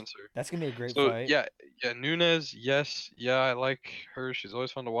Nunez, Spencer. that's gonna be a great So fight, yeah, yeah, Nunes, yes, yeah, I like her. She's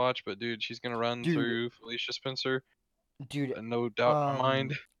always fun to watch, but dude, she's gonna run dude, through Felicia Spencer, dude. no doubt in my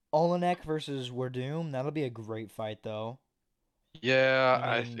mind. Olenek versus Werdum, that'll be a great fight, though. Yeah,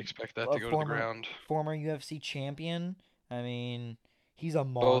 I I mean, expect that a to go to the ground. former UFC champion. I mean, he's a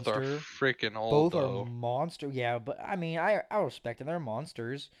Both are monster. freaking old Both are though. monster. Yeah, but I mean, I respect them. They're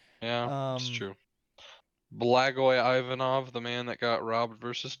monsters. Yeah, it's Um, true. Blagoy Ivanov, the man that got robbed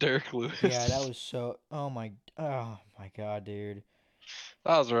versus Derek yeah, that Lewis. was so. Oh my God, dude.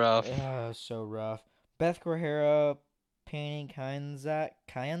 That was rough. So rough. Beth Correira, painting Kyanzad.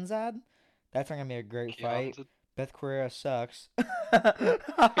 That's not gonna be a great fight. Kianza. Beth Correira sucks.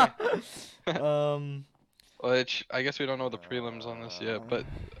 um. Which I guess we don't know the prelims on this yet, but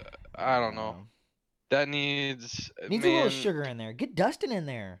I don't know. Yeah. That needs, Needs a little man, sugar in there. Get Dustin in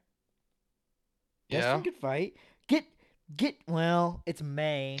there. Dustin yeah, could fight. Get well, it's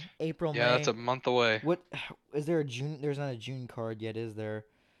May, April, yeah, that's a May. month away. What is there a June? There's not a June card yet, is there?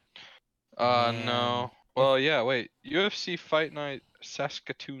 No. Man, Well, yeah, wait. UFC Fight Night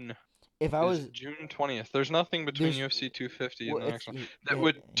Saskatoon if I is was June 20th. There's nothing between there's UFC 250 and well, the it's next one. That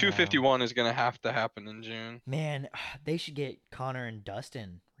would yeah. 251 is gonna have to happen in June. Man, they should get Connor and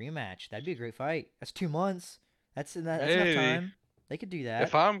Dustin rematch. That'd be a great fight. That's 2 months. That's enough Maybe. time. They could do If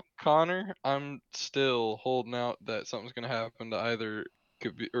that. I'm Connor, I'm still holding out that something's gonna happen to either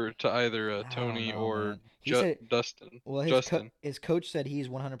could be or to either I don't Tony know, or man. He said, Dustin. well, Justin. his coach said he's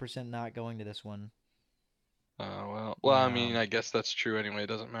 100% not going to this one. Well, I Yeah, mean, I guess that's true anyway. It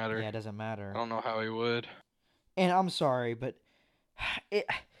doesn't yeah, matter. it doesn't I matter. don't know how he would. And I'm sorry, but it,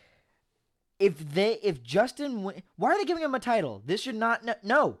 if Justin why are they giving him a title? This should not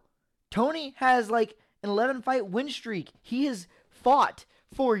no. Tony has like an 11 fight win streak. He has fought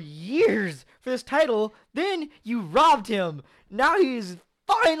for years for this title. Then you robbed him. Now he's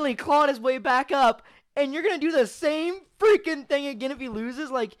finally clawed his way back up, and you're gonna do the same freaking thing again if he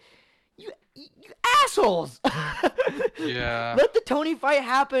loses. Like you assholes. Yeah. Let the Tony fight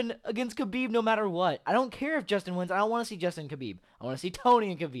happen against Khabib no matter what. I don't care if Justin wins. I don't want to see Justin and Khabib. I want to see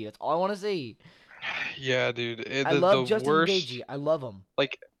Tony and Khabib. That's all I want to see. Yeah, dude. I The love Justin worst, Gaethje. I love him.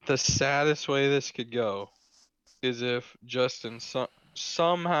 like the saddest way this could go is if Justin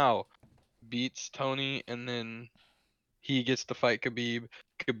somehow beats Tony and then he gets to fight Khabib.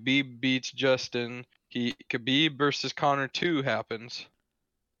 Khabib beats Justin. Khabib versus Connor 2 happens.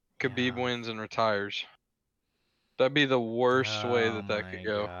 Khabib Yeah. wins and retires. That'd be the worst way Oh that that my could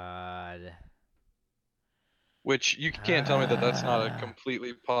go. god. Which you can't tell me that that's not a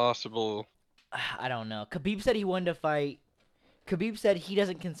completely possible. I don't know. Khabib said he wanted to fight. Khabib said he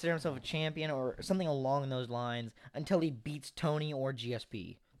doesn't consider himself a champion or something along those lines until he beats Tony or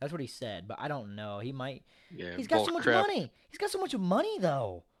GSP. That's what he said, but I don't know. He might. Yeah, He's got bull so much crap. money. He's got so much money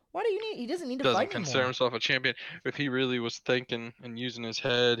though. Why do you need? He doesn't need to Doesn't fight consider anymore. himself a champion. If he really was thinking and using his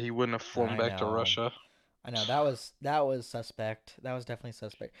head, he wouldn't have flown I back to know. Russia. I know. That was suspect. That was definitely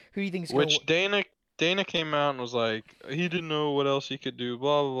suspect. Who do you think's gonna? Which Dana came out and was like, he didn't know what else he could do.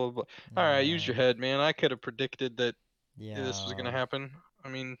 Blah blah blah blah. All right, use your Yeah. head, man. I could have predicted that this was gonna Yeah. happen. I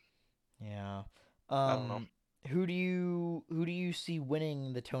mean, Yeah. I don't know. Um. Who do you see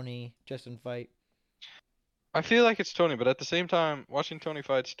winning the Tony Justin fight? I feel like it's Tony, but at the same time, watching Tony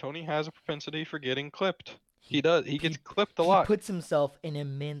fights, Tony has a propensity for getting clipped. He He does. He gets he clipped a he lot. puts himself in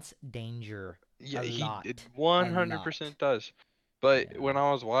immense danger. Yeah, A he it lot. A lot. 100% does. But Yeah. when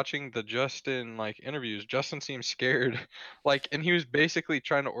I was watching the Justin like interviews, Justin seemed scared. Like, and he was basically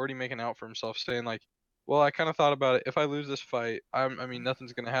trying to already make an out for himself, saying like, "Well, I kind of thought about it. If I lose this fight, I mean,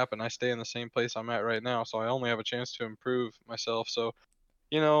 nothing's gonna happen. I stay in the same place I'm at right now, so I only have a chance to improve myself. So,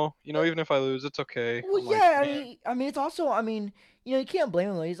 even if I lose, it's okay." Well, I'm like, yeah. I man. mean, I mean, it's also. I mean, you can't blame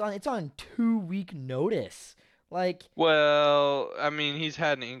him. Though. It's on 2 week notice. Like, Well, I mean, he's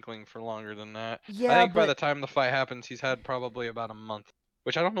had an inkling for longer than that. I yeah, think by the but time the fight happens, he's had probably about a month,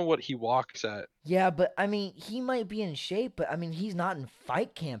 which I don't know what he walks at. I mean, he might be in shape, but I mean, he's not in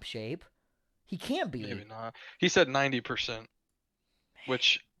fight camp shape. He can't Maybe be. not. He said 90%,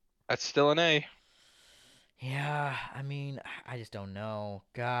 which that's still an A. Yeah, I mean, I just don't know.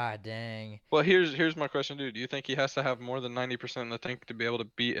 God dang. Well, here's my question, dude. Do you think he has to have more than 90% in the tank to be able to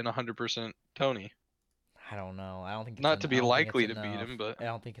beat an 100% Tony? I don't know. I don't think it's Not to I be don't think it's likely to beat him, enough. but I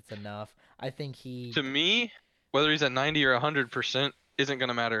don't think it's enough. I think he. to me, whether he's at 90 or 100% isn't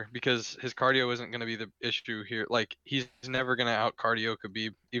gonna matter because his cardio isn't gonna be the issue here. Like he's never gonna out cardio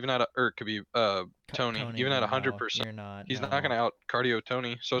Khabib, even at a or Khabib, Tony, even at Tony, no, 100%. you're not. He's not gonna No, out cardio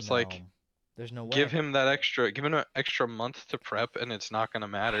Tony. So it's like no. There's no give way. him that extra, give him an extra month to prep, and it's not gonna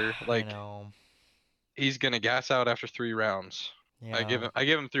matter. I Like know. he's gonna gas out after 3 rounds. Yeah, I give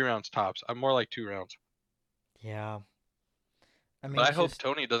him 3 rounds tops. I'm more like 2 rounds. yeah. I mean, But I it's hope just.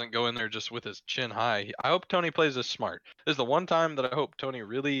 Tony doesn't go in there just with his chin high. I hope Tony plays this smart. This is the one time that I hope Tony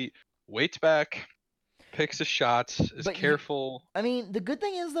really waits back, picks his shots, is But you. careful. I mean, the good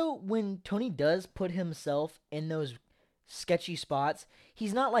thing is though, when Tony does put himself in those sketchy spots,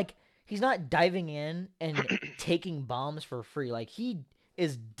 he's not diving in and taking bombs for free. Like he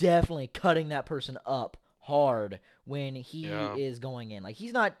is definitely cutting that person up hard when he Yeah, is going in. Like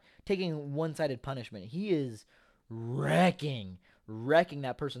he's not taking one-sided punishment. He is wrecking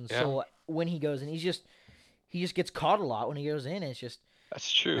that person's yeah, soul when he goes in. He just gets caught a lot when he goes in. It's just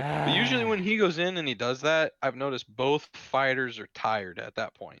that's true. But usually when ah he goes in and he does that, I've noticed both fighters are tired at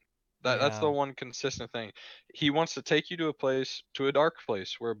that point. That's the yeah. one consistent thing. He wants to take you to a place, to a dark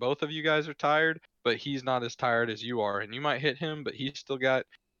place where both of you guys are tired, but he's not as tired as you are, and you might hit him, but he's still got.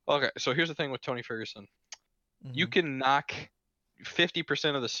 Okay, so here's the thing with Tony Ferguson. You Hmm. can knock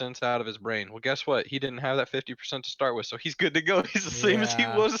 50% of the sense out of his brain. Well, guess what? He didn't have that 50% to start with, so he's good to go. He's the same as he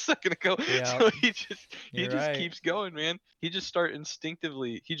Yeah. was a second ago. Yeah. So he You're just right. keeps going, man. He just start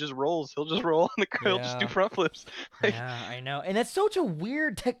instinctively. He just rolls. He'll just roll on the ground. He'll just do Yeah. front flips. Like Yeah, I know. And that's such a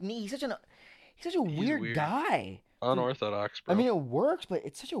weird technique. He's such a he's weird weird, guy. For unorthodox, I bro. mean it works, but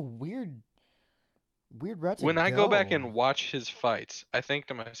it's such a weird route to When I go back go. and watch his fights, I think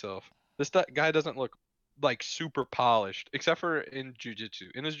to myself, guy doesn't look like super polished, except for in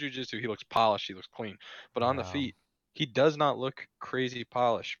jujitsu. In his jujitsu, he looks polished, he looks clean. But on the Yeah. feet, he does not look crazy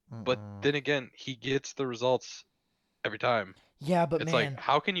polished. But Mm-mm. then again, he gets the results every time. Yeah, but It's like, man,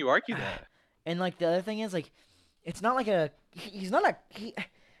 how can you argue that? and like the other thing is like it's not like he's not a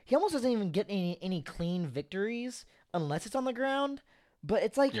he almost doesn't even get any clean victories unless it's on the ground.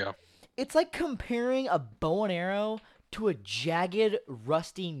 But Yeah. it's like comparing a bow and arrow to a jagged,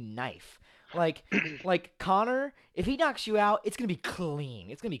 rusty knife. Like like Connor, if he knocks you out, it's gonna be clean.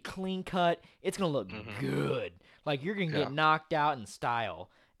 It's gonna be clean cut. It's gonna look Hmm. good. Like you're gonna get Yeah. knocked out in style,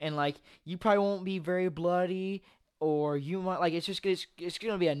 and like you probably won't be very bloody, or you might like it's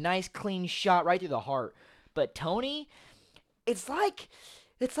gonna be a nice clean shot right through the heart. But Tony, it's like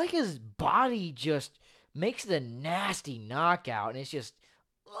it's like his body just makes it a nasty knockout, and it's just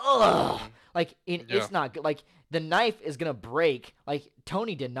ugh. Hmm. Like Yeah. it's not good. Like the knife is gonna break. Like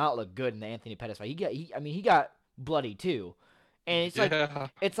Tony did not look good in the Anthony Pettis fight. I mean, he got bloody too, and Yeah.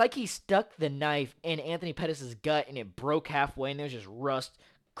 it's like he stuck the knife in Anthony Pettis's gut, and it broke halfway, and there's just rust.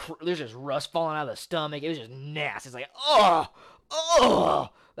 There's just rust falling out of the stomach. It was just nasty. It's like, oh,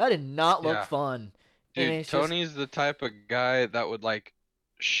 that did not look Yeah. fun. And Dude, it's just, Tony's the type of guy that would like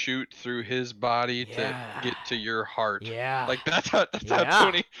shoot through his body to yeah, get to your heart. yeah, Like that's how yeah,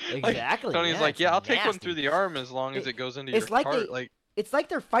 Tony like exactly. Tony's Yeah, like, it's "Yeah, I'll take one through nasty. the arm as long as It, it goes into it's your like heart." Like, it's like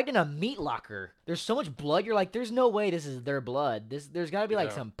they're fighting a meat locker. There's so much blood. You're like, there's no way this is their blood. There's got to be like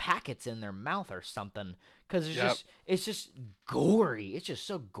yeah. some packets in their mouth or something, because Yep. it's just gory. It's just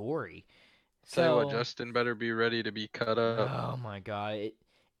so gory. Tell you what, So, Justin better be ready to be cut up oh my god.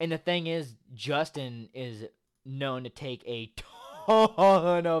 And the thing is, Justin is known to take a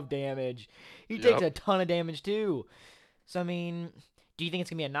ton of damage. He takes Yep. a ton of damage too. So I mean, do you think it's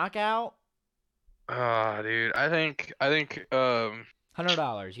gonna be a knockout? Ah, dude. I think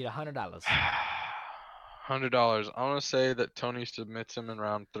 $100. You get $100. $100. I want to say that Tony submits him in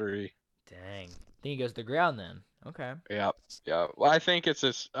round 3. Dang. Think he goes to the ground then. Okay. Yeah, yeah. Well, I think it's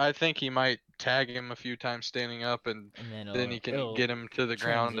this. I think he might tag him a few times standing up, and And then then he can it'll get him to the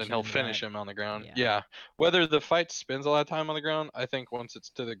ground, and transition he'll into that. finish him on the ground. Yeah. Yeah. Whether the fight spends a lot of time on the ground, I think once it's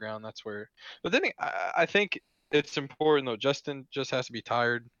to the ground, that's where. But then I think it's important though. Justin just has to be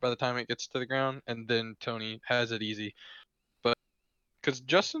tired by the time it gets to the ground, and then Tony has it easy. But because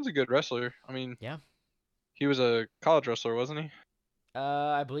Justin's a good wrestler. I mean, Yeah. he was a college wrestler, wasn't he?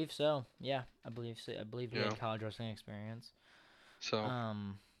 I believe so. Yeah, I believe so. I believe he had Yeah. college wrestling experience. So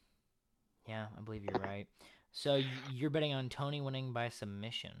Um, yeah, I believe you're right. So you're betting on Tony winning by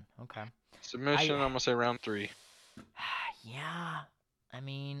submission. Okay. submission, I I'm gonna say round 3 yeah. I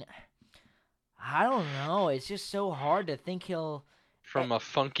mean, I don't know. It's just so hard to think he'll. I from a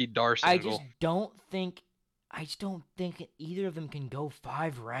funky Darce I just angle. don't think. I just don't think either of them can go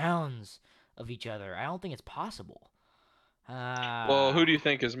 5 rounds of each other. I don't think it's possible. Well, who do you Ah,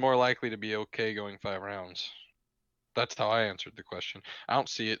 think is more likely to be okay going 5 rounds? That's how I answered the question. I don't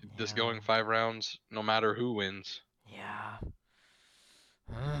see it just yeah, going 5 rounds, no matter who wins. yeah.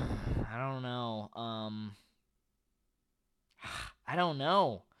 I don't know. I don't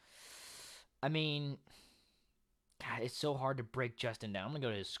know. I mean, God, it's so hard to break Justin down. I'm gonna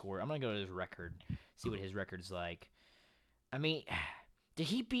go to his score. I'm gonna go to his record. See what his record's like. I mean, did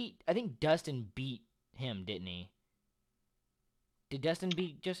he beat? I think Dustin beat him, didn't he? Did Dustin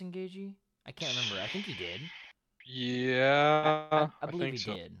beat Justin Gagey? I can't remember. I think he did. Yeah, I I believe think he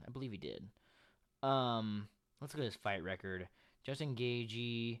so. did. I believe he did. Let's look at his fight record. Justin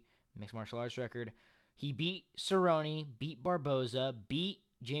Gagey, mixed martial arts record. He beat Cerrone, beat Barboza, beat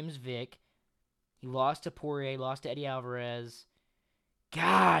James Vick. He lost to Poirier, lost to Eddie Alvarez.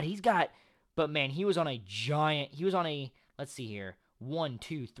 God, he's got. But man, he was on a giant. He was on a. Let's see here. 1,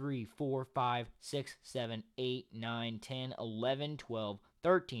 2, 3, 4, 5, 6, 7, 8, 9, 10, 11, 12,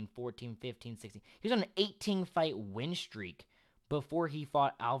 13, 14, 15, 16. He was on an 18 fight win streak before he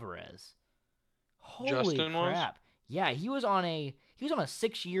fought Alvarez. Holy Justin was? crap. Yeah, he was on a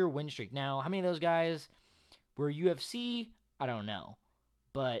 6-year win streak. Now, how many of those guys were UFC? I don't know.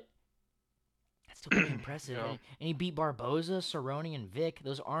 But that's still pretty impressive. Yeah. And he beat Barboza, Cerrone, and Vic.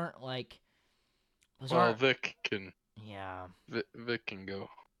 Those Well, aren't Vic can yeah. Vic can go.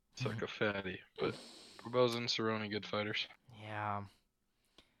 It's like a fatty, but Barboza and Cerrone good fighters. Yeah.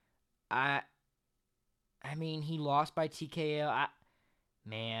 I I mean he lost by TKO.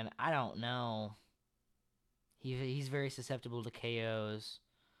 Man, I don't know. He's very susceptible to KOs.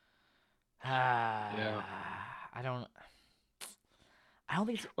 Yeah. I don't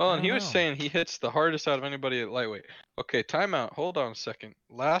think it's Well, I and don't he was know. saying he hits the hardest out of anybody at lightweight. Okay, timeout. Hold on a second.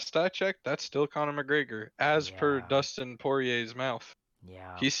 Last I checked, that's still Conor McGregor, as per Yeah. Dustin Poirier's mouth.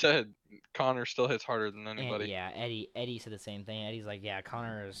 Yeah. He said Conor still hits harder than And anybody, yeah, Eddie said the same thing. Eddie's like, yeah,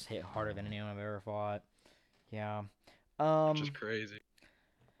 Connor has hit harder than anyone I've ever fought. Yeah. which is Um, crazy.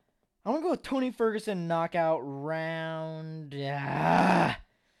 I'm gonna go with Tony Ferguson knockout round.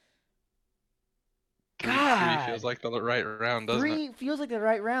 Three feels God, like the right round, doesn't it? 3 feels like the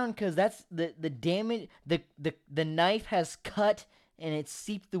right round because that's the damage. The knife has cut and it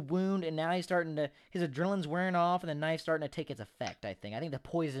seeped the wound, and now his adrenaline's wearing off, and the knife's starting to take its effect. I think the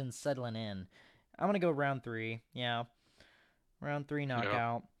poison's settling in. I'm gonna go round 3. Yeah, round 3 Yeah.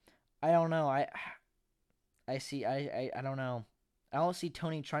 knockout. I don't know. I see. I don't know. I don't see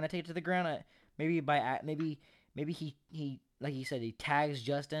Tony trying to take it to the ground. Maybe he like you said, he tags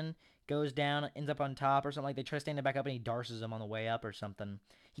Justin, goes down, ends up on top or something. Like they try to stand him back up and he darces him on the way up or something.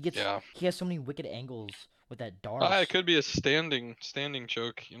 Yeah. He has so many wicked angles with that It darce. could be a standing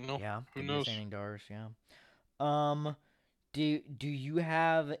choke, you know? Yeah, Who could be a knows? standing darce. Yeah. Um. Do you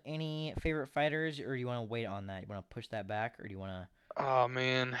have any favorite fighters, or do you want to wait on that? You want to push that back, or do you want Oh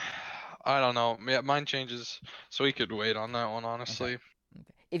man. I don't know. Yeah, mine changes, so we could wait on that one, to? Okay. honestly. Okay.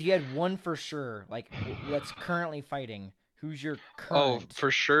 If you had one for sure, like that's currently fighting, who's your Oh, current? for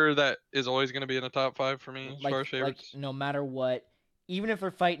sure that is always going to be in the top five for me as far as Like favorites. no matter what, even if they're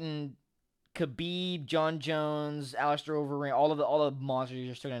fighting Khabib, John Jones, Alistair Overeem, all the monsters,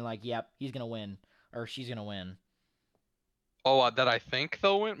 you're still gonna like, yep, he's gonna win or she's gonna win. Oh, that I think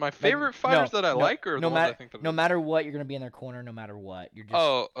they'll win. My Like favorite fighters that I like, or the ones I think that no are. matter what, you're gonna be in their corner no matter what.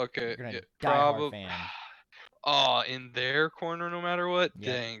 Oh, You're okay. gonna Yeah, die hard probably. fan. Oh, in their corner, no matter what.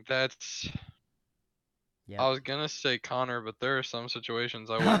 Yep. Dang, that's. I Yep. was gonna say Connor, but there are some situations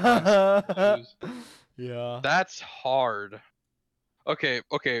I wouldn't mind seeing him lose. Yeah. That's hard. Okay.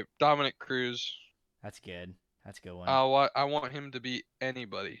 Dominic Cruz. That's good. That's a good one. I want him to beat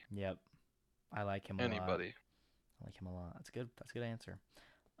anybody. Yep. I like him a lot. Anybody. I like him a lot. That's good. That's a good answer.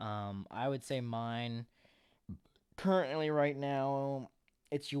 I would say mine currently right now,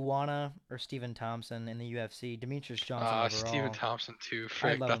 it's Ioana or Stephen Thompson in the UFC. Demetrius Johnson Steven overall. Thompson too. I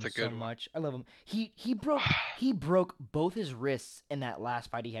Frick, love that's him a so good one. much. I love him. He broke both his wrists in that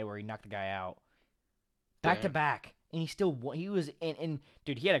last fight he had where he knocked the guy out back to Dang. back, and he still won. He was and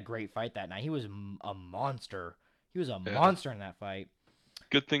dude, he had a great fight that night. He was a monster. He was a Yeah. monster in that fight.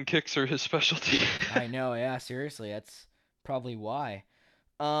 Good thing kicks are his specialty. I know. Yeah, seriously, that's probably why.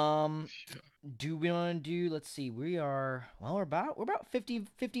 Um, do we want to do? Let's see. We're about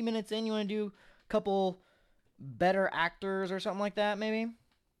 50 minutes in. You want to do a couple better actors or something like that, maybe?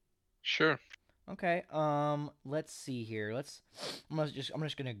 Sure. Okay. Let's see here. I'm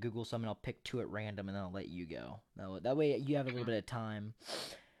just gonna Google something. I'll pick two at random, and then I'll let you go. That way you have a little Okay. bit of time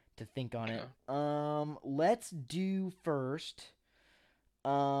to think on it. Okay. Let's do first.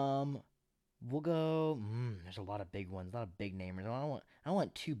 Um, we'll go. There's a lot of big ones, a lot of big namers. I don't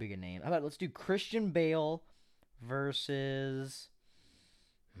want too big a name. How about let's do Christian Bale versus.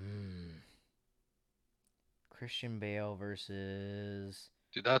 Christian Bale versus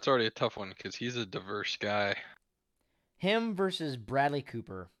Dude, that's already a tough one because he's a diverse guy. him versus Bradley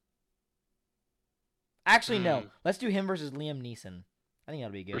Cooper. Actually, no. Hmm. Let's do him versus Liam Neeson. I think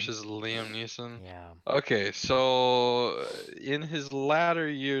that'll be good. Versus Liam Neeson. Yeah. Okay, so in his latter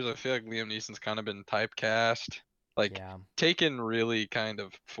years, I feel like Liam Neeson's kind of been typecast. Like, Yeah. Taken really kind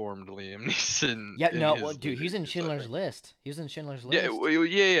of formed Liam Neeson Yeah. in No. Well, his dude, later he's in years, I Schindler's think. List. He was in Schindler's Yeah,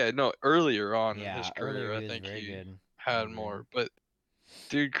 List. yeah. No, earlier on in his Yeah. Earlier, career, I he was think very he good. had Very good. more. But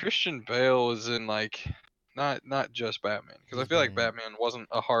dude, Christian Bale was in like not just Batman because I He's feel like been. Batman wasn't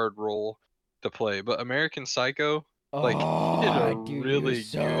a hard role to play, but American Psycho, like he did a Oh, dude, he was really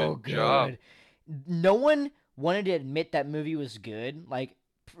so good job. good. No one wanted to admit that movie was good. Like,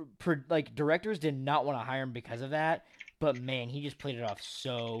 like directors did not want to hire him because of that. But man, he just played it off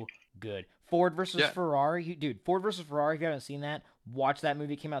so good. Ford versus Yeah, Ferrari, dude. Ford versus Ferrari. If you haven't seen that, watch that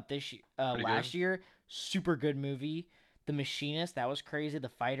movie. It came out pretty last good. year. Super good movie. The Machinist, that was crazy. The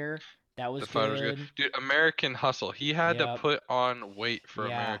Fighter, that was The fighter was good. good. Dude, American Hustle. He had to Yep. put on weight for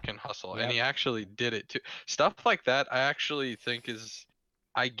Yeah. American Hustle, and he Yep. actually did it too. Stuff like that, I actually think is,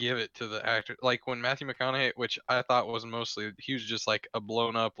 I give it to the actor. Like when Matthew McConaughey, which I thought was mostly, he was just like a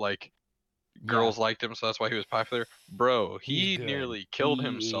blown up, like Yeah. girls liked him, so that's why he was popular. Bro, He's he good. nearly killed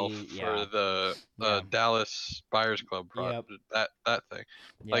himself Yeah. for the Yeah. Dallas Buyers Club Yep. that thing.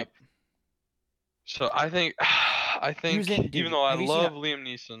 Like, Yep. so I think, I He was in. think even Dude, though I have you seen? love Liam Have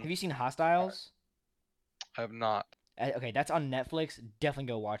Neeson, you seen I Hostiles? have not. Okay, that's on Netflix. Definitely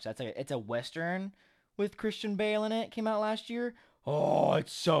go watch that. It's a western with Christian Bale in it. Came out last year. Oh,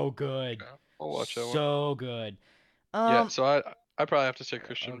 it's so good, Okay, I'll watch that one. so good. Yeah, Um. so I probably have to say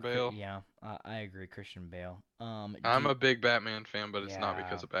Christian Bale. Yeah, I agree. Christian Bale. I'm a big Batman fan, but it's not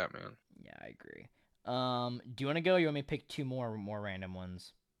because Yeah, of Batman. yeah, I agree. Do you want to go? Or you want me to pick two more random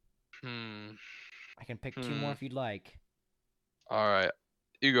ones? Hmm. I can pick two more Hmm. if you'd like. All right.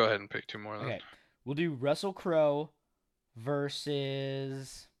 You go ahead and pick two more then. Okay, we'll do Russell Crowe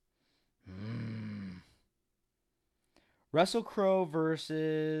versus. Hmm. Russell Crowe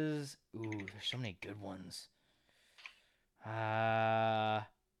versus. Ooh, there's so many good ones. Uh,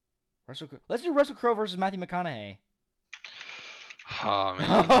 Russell. Let's do Russell Crowe versus Matthew McConaughey. Oh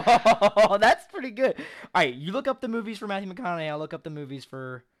man. Oh, that's pretty good. All right, you look up the movies for Matthew McConaughey. I'll look up the movies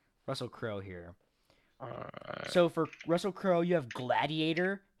for Russell Crowe here. Alright. So for Russell Crowe, you have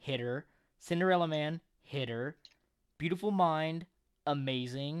Gladiator, Hitter, Cinderella Man, Hitter, Beautiful Mind,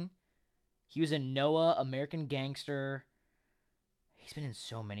 Amazing. He was in Noah, American Gangster. He's been in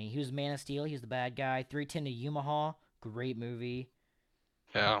so many. He was Man of Steel. He was the bad guy. 310 to Omaha. Great movie.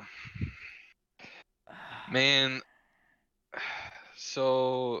 Yeah. Man,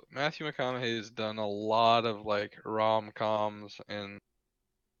 so Matthew McConaughey has done a lot of like rom-coms and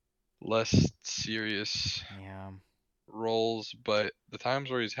less serious Yeah. roles, but the times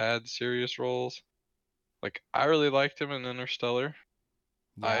where he's had serious roles, like I really liked him in Interstellar.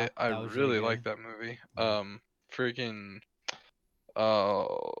 Yeah, I that was really really like good. that movie. Yeah. Freaking uh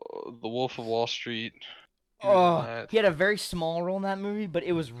The Wolf of Wall Street. He was in Oh, that. he had a very small role in that movie, but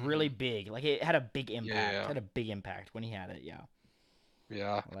it was really hmm big. Like it had a big impact. Yeah, Had a big impact when he had it. Yeah,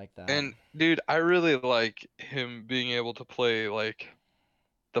 yeah. I like that. And dude, I really like him being able to play like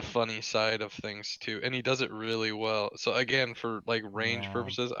the funny side of things too, and he does it really well. So again, for like range Yeah.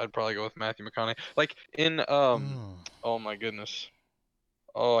 purposes, I'd probably go with Matthew McConaughey. Like in Mm. oh my goodness,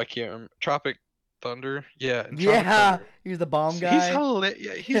 oh I can't remember Tropic Thunder. Yeah, in Tropic Yeah, Thunder, he was the bomb he's guy.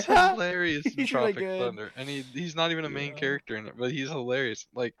 yeah, he's hilarious in He's really Tropic good. Thunder, and he's not even a main Yeah. character in it, but he's hilarious.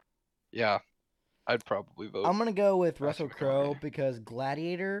 Like yeah, I'd probably vote I'm gonna go with Russell Matthew Crowe McConaughey. because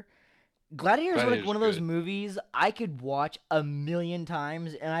Gladiator. Gladiator is like Gladiator's one of those good. movies I could watch a million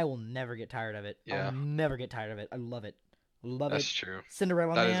times and I will never get tired of it. I'll Yeah, never get tired of it. I love it. Love that's it. true.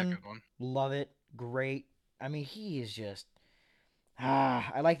 Cinderella That is a Man. good one. Love it. Great. I mean, he is just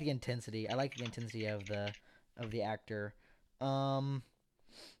I like the intensity. I like the intensity of the actor. Um,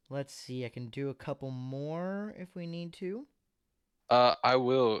 let's see. I can do a couple more if we need to. I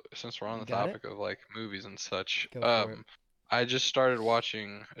will, since we're on You the got it? topic of like movies and such. Go for it. I just started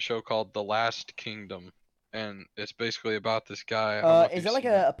watching a show called The Last Kingdom, and it's basically about this guy. I don't know if Is you've that like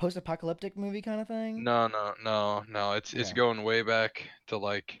seen it. a post-apocalyptic movie kind of thing? No, no, no, no. It's Okay. going way back to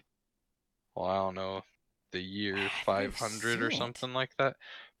like, well, I don't know, the year I think I've 500 or seen it. something like that.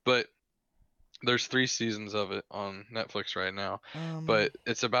 But there's 3 seasons of it on Netflix right now. Um, But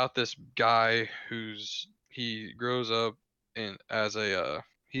it's about this guy he grows up in as a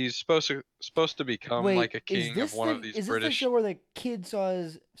he's supposed to become like wait, a king of one of these is this the British. show where the kid saw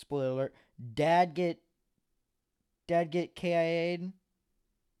his spoiler alert, dad get dad get KIA'd?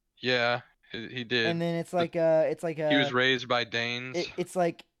 Yeah, he And did. then But it's like he was raised by Danes. it's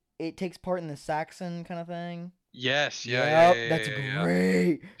like it takes part in the Saxon kind of thing. Yes, yeah, yeah, yeah, Yep, yeah, that's yeah, yeah.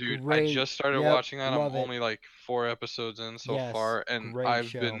 great. Dude, I Great. just started Yep, watching that. I'm love it. only like 4 episodes in so Yes, far, and great I've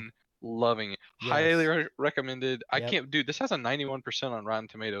show. been loving it. Highly Yes. recommended. I Yep. can't, dude, this has a 91% on Rotten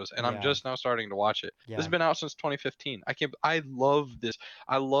Tomatoes, and I'm Yeah. just now starting to watch it. This has Yeah. been out since 2015. I love this.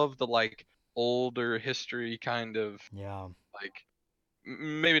 I love the like older history kind of Yeah. like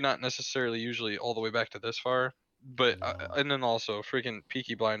maybe not necessarily usually all the way back to this far, but Yeah. and then also freaking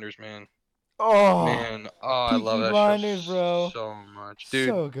Peaky Blinders, man. Oh, Man, oh, I love Peaky that show Blinders, bro. so much. Dude,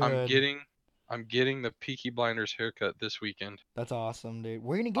 So good. I'm getting the Peaky Blinders haircut this weekend. That's awesome, dude.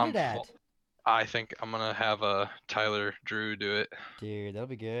 Where are you gonna get I'm it full. at? I think I'm gonna have Tyler Drew do it. Dude, that'll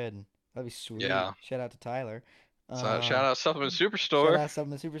be good. That'll be Yeah. sweet. Shout out to Tyler. So shout Um, out Supplement shout Superstore. out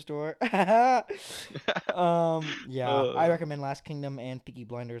something in the superstore. Yeah, I uh, recommend Last Kingdom and Peaky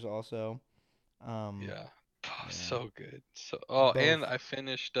Blinders also. Um, yeah. Oh, yeah, so good. And both. I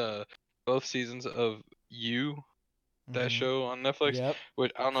finished both seasons of You, that Mm-hmm. show on Netflix, Yep.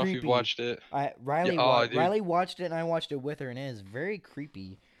 which I don't know if you've Creepy. watched it. I Yeah, Riley wa oh dude. Riley watched it and I watched it with her and it is very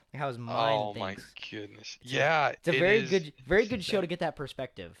creepy. Like how his mind Oh my thinks. goodness. It's a Yeah, it's a it is very good show to insane. get that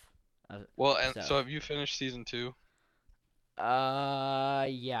perspective Well, and so stuff. have you finished season 2?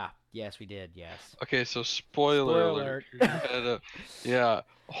 Yeah. Yes, we did. Yes. Okay, so spoiler Spoiler alert. alert. Yeah,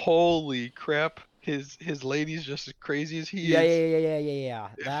 holy crap. His lady's just as crazy as he Yeah, yeah, is, yeah, yeah, yeah, yeah.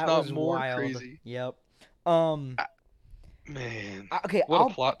 if That not was more wild. crazy. Yep. Um. Ah, man, Okay. what a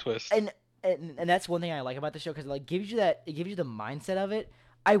plot twist. And and that's one thing I like about the show because it like gives you that it gives you the mindset of it.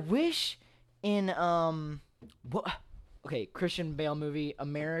 I wish in what okay Christian Bale movie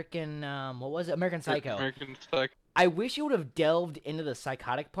American what was it American Psycho. American Psycho. I wish you would have delved into the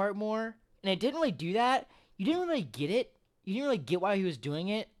psychotic part more, and it didn't really do that. You didn't really get it. You didn't really get why he was doing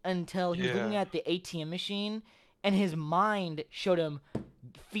it until he was looking Yeah. at the ATM machine, and his mind showed him,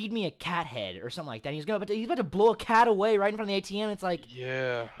 "Feed me a cat head" or something like that. He's about to blow a cat away right in front of the ATM. It's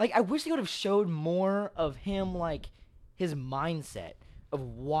Yeah. like I wish they would have showed more of him, like his mindset of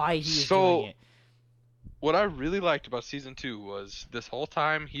why he is doing So it. what I really liked about season 2 was this whole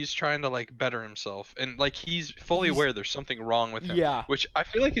time he's trying to like better himself and like he's fully He's aware there's something wrong with him, yeah, which I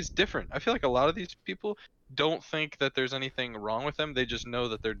feel like is different. I feel like a lot of these people don't think that there's anything wrong with them. They just know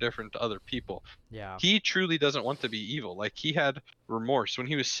that they're different to other people. yeah, He truly doesn't want to be evil. Like he had remorse when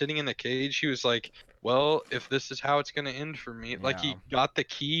he was sitting in the cage. He was like, "Well, if this is how it's going to end for me," like yeah, he got the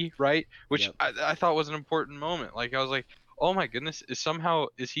key right, which yep, I thought was an important moment. Like I was like, "Oh my goodness,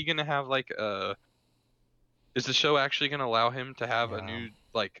 is he going to have like is the show actually going to allow him to have a yeah, new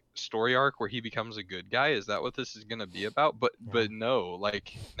like story arc where he becomes a good guy? Is that what this is going to be about?" yeah, But no,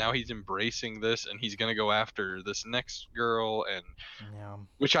 like now he's embracing this and he's going to go after this next girl and yeah,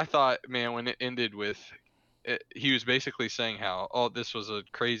 which I thought, man, when it ended with he was basically saying how, oh, this was a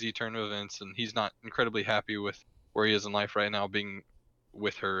crazy turn of events, and he's not incredibly happy with where he is in life right now, being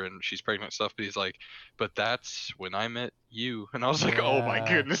with her, and she's pregnant and stuff. But he's like, but that's when I met you, and I was like, oh my yeah.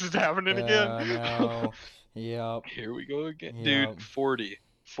 goodness, it's happening again. No, yep, Here we go again, yep. dude.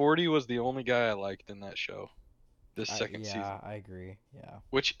 40 was the only guy I liked in that show this second Yeah, season. I agree. Yeah,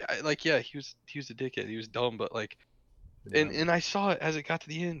 Which, like, yeah, he was a dickhead. He was dumb, but like, yep. and I saw it as it got to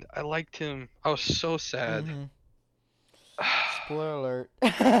the end. I liked him. I was so sad. Mhm. Spoiler alert.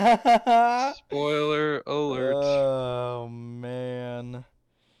 Spoiler alert. Oh man.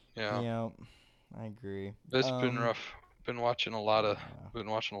 Yeah, Yep, I agree. it's been rough. Yeah. Been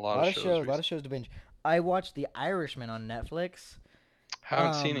watching a A lot lot of of shows shows, a lot recently. of shows to binge. I watched The Irishman on Netflix.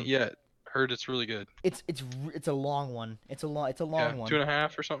 Haven't seen it Um, yet. Heard it's really good. it's a long one. It's a Yeah, long two one. and a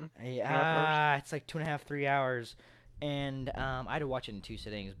half or something. 2.5 hours. Yeah, it's like 2.5, 3 hours, and I had to watch it in two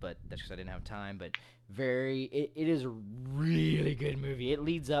sittings, but that's because I didn't have time. But it is a really good movie. It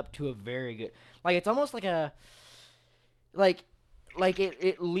leads up to a very good, like it's almost like a like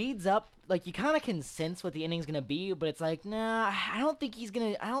it leads up like you kind of can sense what the ending's gonna be, but it's like nah, I don't think he's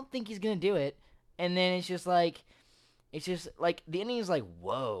gonna do it, and then it's just like the ending is like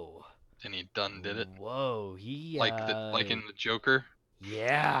whoa, And he done did it. whoa, he Like in the Joker.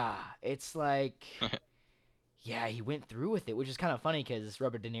 yeah, it's like yeah, he went through with it, which is kind of funny because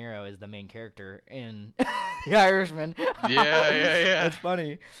Robert De Niro is the main character in The Irishman. Yeah, yeah, That's yeah.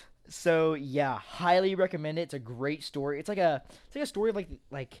 funny. So yeah, highly recommend it. It's a great story. It's like a story of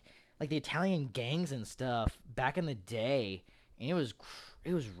like the Italian gangs and stuff back in the day, and it was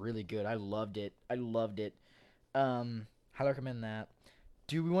really good. I loved it. I loved it. Highly recommend that.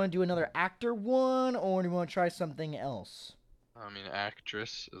 Do we want to do another actor one, or do we want to try something else? I mean,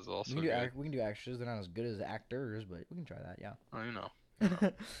 actress is We can also good. we can do actors. They're not as good as actors, but we can try that. Yeah. Oh, you know.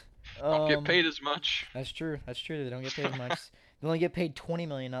 Don't get um, paid as much. that's true. That's true. They don't get paid as much. They only get paid 20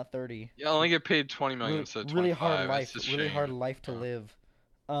 million, not 30. Yeah, I only get paid 20 million Really, instead of really hard 25. It's life. a Really hard shame. life to Yeah. live.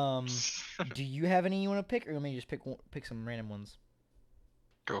 Do you have any you want to pick, or let me just pick some random ones?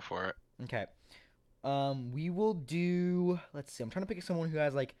 Go for it. Okay. We will do. Let's see. I'm trying to pick someone who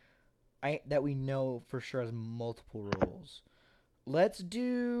has like, I that we know for sure has multiple roles. Let's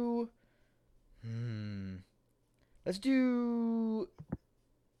do. Hmm. Let's do.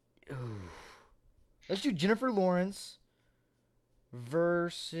 Ooh. Let's do Jennifer Lawrence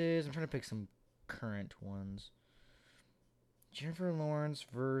versus. I'm trying to pick some current ones. Jennifer Lawrence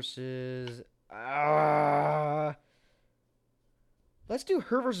versus. Let's do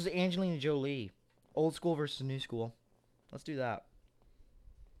her versus Angelina Jolie. Old school versus new school. Let's do that.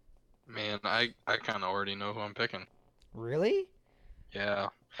 Man, I kind of already know who I'm picking. Really? Yeah.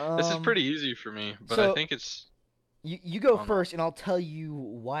 This is Um. pretty easy for me, but I So think it's you go I don't know. first, and I'll tell you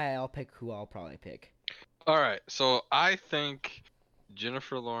why I'll pick who I'll probably pick. All right, so I think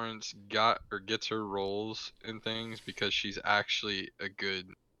Jennifer Lawrence got or gets her roles in things because she's actually a good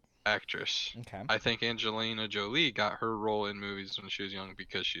actress. Okay. I think Angelina Jolie got her role in movies when she was young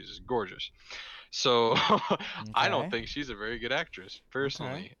because she's gorgeous. So I don't Okay. think she's a very good actress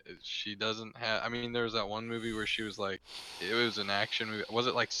Okay. personally. She doesn't have. I mean, there was that one movie where she was like, it was an action movie. Was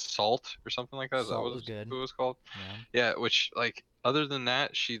it like Salt or something like that? Is that Salt what was good. it was called? Yeah. Yeah. Which like other than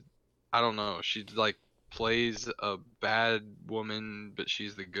that, I don't know. She like plays a bad woman, but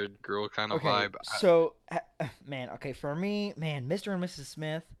she's the good girl kind of Okay. vibe. So, man. Okay. For me, man, Mr. and Mrs.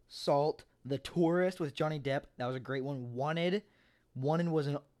 Smith, Salt, The Tourist with Johnny Depp. That was a great one. Wanted. Wanted was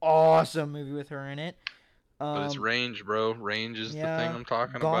an awesome movie with her in it. But it's Um. range, bro. Range is the thing Yeah. I'm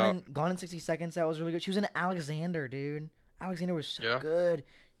talking about. Gone in 60 Seconds. That was really good. She was in Alexander, dude. Alexander was so Yeah. good.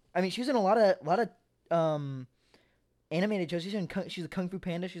 I mean, she was in a lot of um animated shows. She's a Kung Fu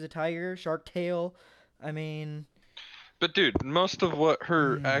Panda. She's a tiger. Shark Tale. I mean, But dude, most of what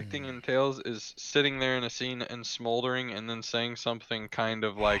her acting Mm. entails is sitting there in a scene and smoldering and then saying something kind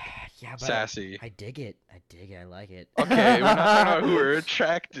of like Yeah, but sassy. I dig it. I dig it. I like it. Okay, we're not talking about who we're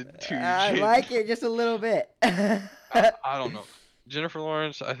attracted to, I Jin. like it just a little bit. I don't know. Jennifer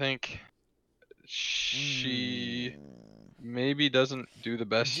Lawrence, I think she Mm. maybe doesn't do the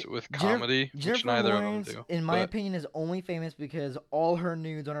best with comedy, which Jennifer neither of them Lawrence, do. in my But opinion, is only famous because all her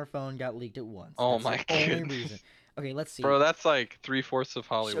nudes on her phone got leaked at once. oh That's the my only reason. goodness. Okay, let's see. Bro, that's like three-fourths of Okay,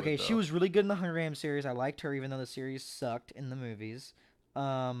 Hollywood she though. was really good in the Hunger Games series. I liked her, even though the series sucked in the movies.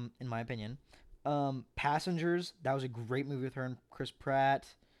 In my opinion. Passengers, that was a great movie with her and Chris Pratt.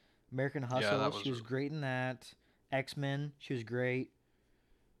 American Yeah, Hustle, that she was was great in that. X Men, she was great.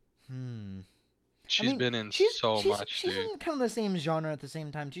 Hmm. I she's mean, been in she's so she's much, she's dude. in kind of the same genre at the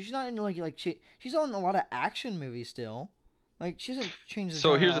same time too. She's not in she's on a lot of action movies still. Like she hasn't changed the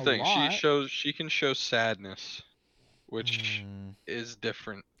So here's genre the a thing. lot. She can show sadness, which Hmm. is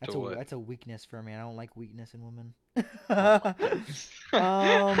different to That's what. a weakness for me. I don't like weakness in women. Oh my goodness.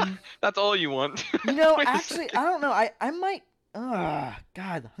 um, That's all you want. Wait a actually, second. I don't know. I might. God,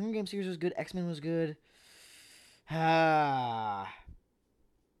 the Hunger Games series was good. X Men was good. Ah,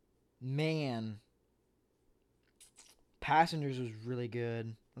 man, Passengers was really good.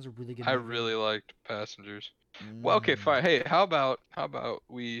 That was a really good I movie. really liked Passengers. Well, okay, Mm. fine. Hey, how about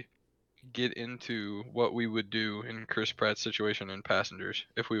we get into what we would do in Chris Pratt's situation in Passengers?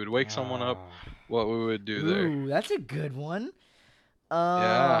 If we would wake someone up, Ah. what we would do there? Ooh, that's a good one.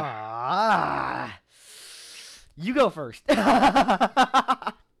 Yeah. You go first. All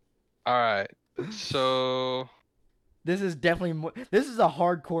right. So, This is definitely this is a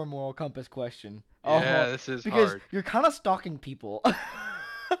hardcore moral compass question. yeah, Oh, this is because hard. you're kind of stalking people.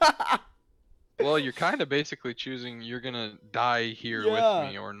 Well, you're kind of basically choosing you're gonna die here with Yeah,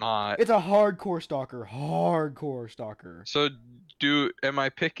 me or not. it's a hardcore stalker. Hardcore stalker. So, am I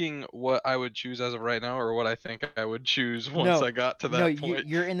picking what I would choose as of right now, or what I think I would choose once No, I got to no, that point?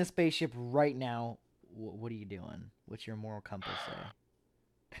 you're in the spaceship right now. What are you doing? What's your moral compass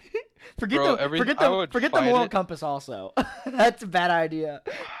say? Bro, I would Forget the fight moral it. compass. Also, that's a bad idea.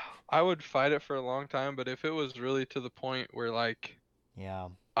 I would fight it for a long time, but if it was really to the point where like Yeah,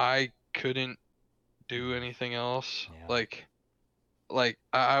 I couldn't do anything else, yeah. like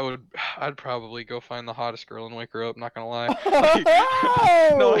I'd probably go find the hottest girl and wake her up, not gonna lie. Like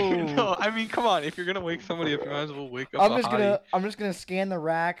no, Oh! no, I mean come on, if you're gonna wake somebody up, you might as well wake up a hottie. I'm just gonna scan the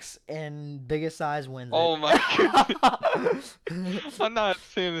racks and biggest size wins it. Oh my goodness. I'm not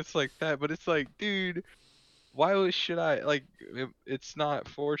saying it's like that, but it's like, dude, should I like it's not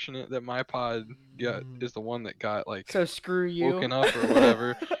fortunate that my pod is the one that got like So screw you. woken up or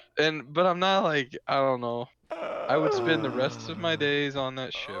whatever. And but I'm not like I don't know. I would spend the rest of my days on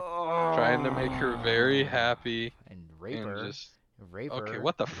that ship trying to make her very happy And and just rape okay, her.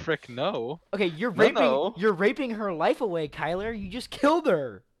 what the frick no. Okay, No no. you're raping her life away, Kyler. You just killed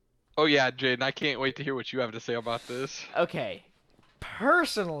her. Oh yeah, Jaden, I can't wait to hear what you have to say about this. Okay,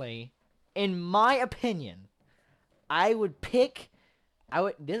 personally, in my opinion, I would pick. I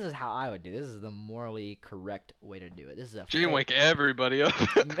would. This is how I would do. This is the morally correct way to do it. This is a Jaden fair. wake everybody up.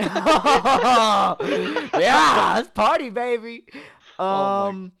 Yeah, let's party, baby.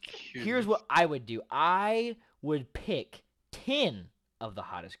 Oh my Here's goodness. what I would do. I would pick 10 of the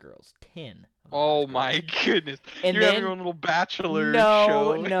hottest girls. 10 of the Oh hottest my girls. goodness. And You have your then own little bachelor no,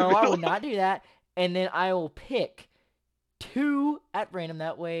 show in the no, I middle will not do that. And then I will pick two at random.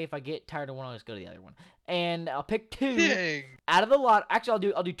 That way, if I get tired of one, I'll just go to the other one. And I'll pick two Dang. out of the lot.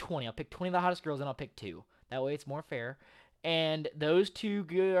 Actually, I'll do 20. I'll pick 20 of the hottest girls, and I'll pick two. That way, it's more fair. And those two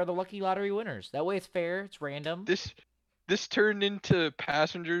are the lucky lottery winners. That way, it's fair. It's random. This this turned into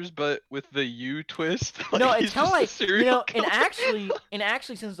Passengers, but with the U twist. Like No, it's he's kind of just a like serial killer. and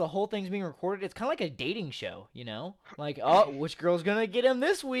actually, since the whole thing's being recorded, it's kind of like a dating show. Like, oh, which girl's gonna get him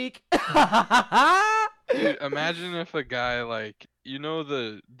this week? Dude, imagine if a guy like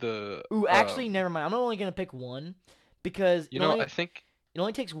the Ooh, actually, never mind. I'm only gonna pick one because I think it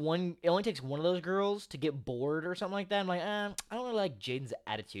only takes one of those girls to get bored or something like that. I'm like, I don't really like Jaden's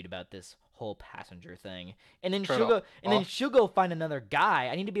attitude about this whole passenger thing. And then try to off. she'll go find another guy.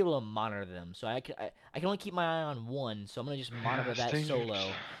 I need to be able to monitor them, so I can only keep my eye on one. So I'm gonna just Yeah, monitor that stay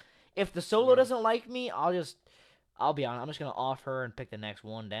solo. If the solo yeah. doesn't like me, I'll be honest. I'm just gonna off her and pick the next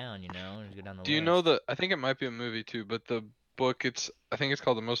one down. And just go down the Do you know list. I think it might be a movie too, but the book I think it's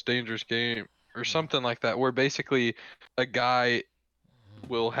called The Most Dangerous Game or something like that, where basically a guy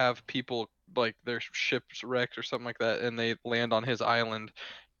will have people like their ships wrecked or something like that, and they land on his island,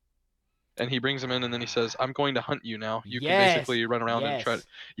 and he brings him in, and then he says, "I'm going to hunt you now. You can Yes, basically run around and try to."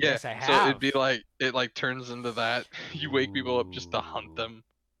 yes, Yeah, yes, I so it'd be have. like it like turns into that. You wake people up just to hunt Ooh. them.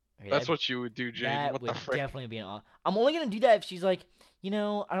 Okay, That's what you would do, Jaden. that What the would frick? definitely be I'm only gonna do that if she's like, I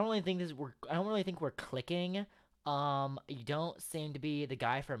don't really think we're clicking. You don't seem to be the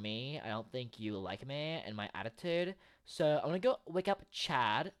guy for me. I don't think you like me and my attitude. So I'm gonna go wake up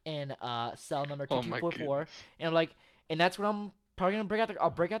Chad in cell number two Oh two my four four, goodness. and I'm like, and that's what I'm probably gonna break out I'll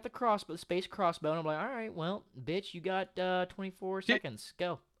break out the crossbow, space crossbow, and I'm like, all right, well, bitch, you got 24 He- seconds.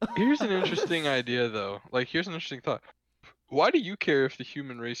 Go. Here's an interesting idea, though. Like, here's an interesting thought. Why do you care if the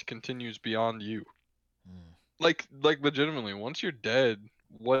human race continues beyond you? Hmm. Like legitimately, once you're dead,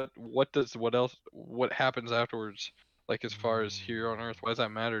 what happens afterwards? Like as far as here on Earth, Hmm. why does that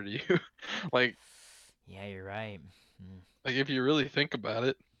matter to you? Like Yeah, you're right. Hmm. like if you really think about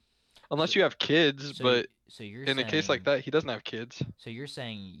it, So, unless you have kids, so, but so you're in a case like saying, that, he doesn't have kids. so you're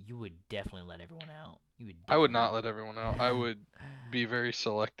saying you would definitely let everyone out. You would I would definitely not let everyone out. I would be very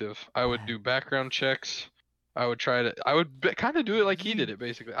selective. I would do background checks. I would try to. I would kind of do it like he did you it,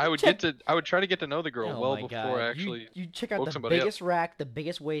 basically. you check. I would try to get to know the girl Oh well my before I God! You actually you check out woke the somebody up. biggest rack, the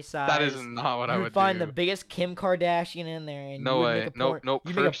biggest waist That is size. not what I You would would find the do. biggest Kim Kardashian in there, and you No would make way. a Nope. porn. Nope.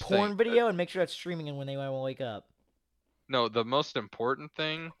 You make a First thing. porn video and make sure that's streaming and when they want to wake up. No, the most important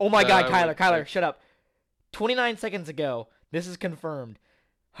thing Oh my that God, I Kyler, would Kyler, like. shut up. 29 seconds ago, this is confirmed.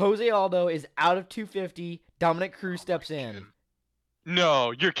 Jose Aldo is out of 250. Dominic Cruz Oh my steps in. goodness.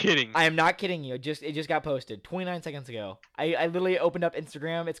 No, you're kidding. I am not kidding you. It just got posted 29 seconds ago. I literally opened up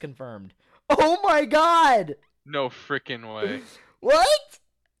Instagram. It's confirmed. Oh my god! No freaking way. What?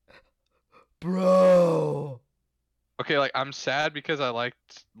 Bro. Okay, like I'm sad because I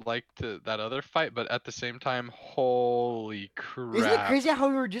that other fight, but at the same time, holy Isn't it crap. crazy how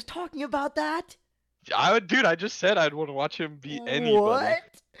we were just talking about that? Dude, I just said I'd want to watch him beat anybody.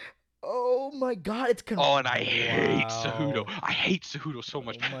 What? Oh my god, it's Oh, and I hate Cejudo. wow. I hate Cejudo so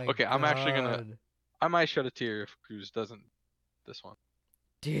much. Oh my Okay, god. I might shed a tear if Cruz doesn't this one.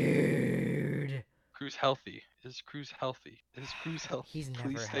 Dude. Cruz healthy. Is Cruz healthy? Is Cruz healthy? He's Please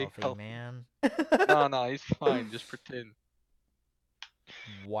never stay healthy, healthy. man. No, no, he's fine. Just pretend.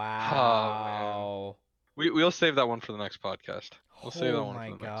 Oh man. Wow. We'll save that one for the next podcast. We'll save that Oh one my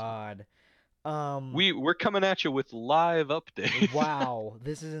for the next one. god. Um, We're coming at you with live updates. wow,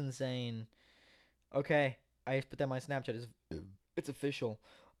 this is insane. Okay, I just put that on my Snapchat. It's official.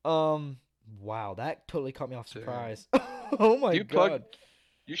 Wow, that totally caught me off Damn. surprise. Oh Do my you plug? god.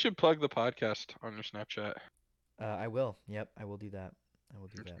 You should plug the podcast on your Snapchat. I will. Yep, I will do that. I will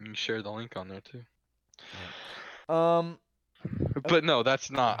do You that. can share the link on there too. Yep. Um. But no,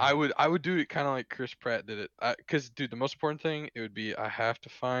 that's not. Okay. I would do it kind of like Chris Pratt did it. Cause dude, the most important thing it would be I have to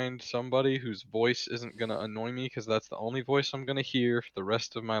find somebody whose voice isn't gonna annoy me, cause that's the only voice I'm gonna hear for the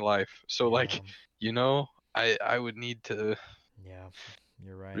rest of my life. So Yeah. like, I would need to Yeah.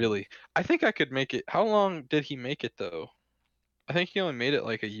 You're right. really. I think I could make it. How long did he make it though? I think he only made it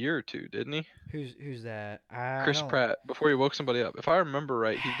like a year or two, didn't he? Who's that? I Chris don't. Pratt before he woke somebody up. If I remember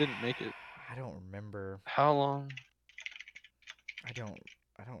right, he didn't make it. I don't remember. How long? I don't.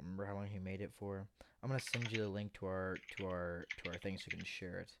 I don't remember how long he made it for. I'm gonna send you the link to our thing so you can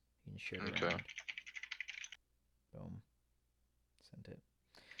share it. You can share it Okay. around. Boom. Sent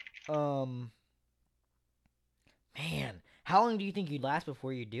it. Um. Man, how long do you think you'd last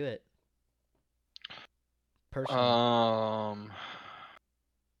before you do it? Personally. Um.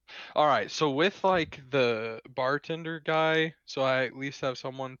 All right. So with like the bartender guy, so I at least have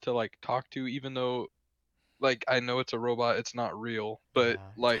someone to like talk to, even though like I know it's a robot, it's not real. But Yeah,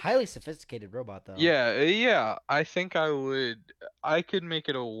 it's a like, highly sophisticated robot though. yeah, yeah. I think I would. I could make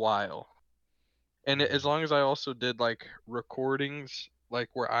it a while. And Yeah. as long as I also did like recordings, like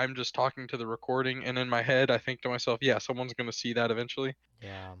where I'm just talking to the recording, and in my head I think to myself, yeah, someone's gonna see that eventually.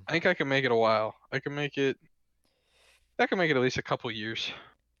 Yeah. I think I can make it a while. I can make it at least a couple years.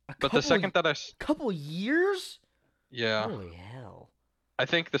 A But the couple second that couple years? yeah, Holy hell. I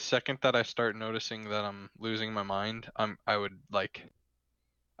think the second that I start noticing that I'm losing my mind, I would like,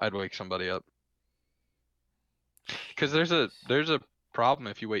 I'd wake somebody up. Because Jeez. there's a problem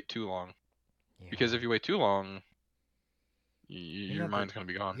if you wait too long. Because Yeah. if you wait too long, You're your not the mind's gonna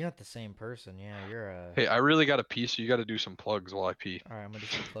be gone. you're not the same person. Yeah, you're a. Hey, I really got to pee, so you got to do some plugs while I pee. All right, I'm gonna do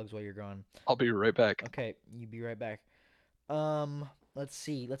some plugs while you're gone. I'll be right back. Okay, you be right back. Let's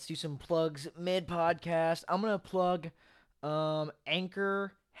see. Let's do some plugs mid podcast. I'm gonna plug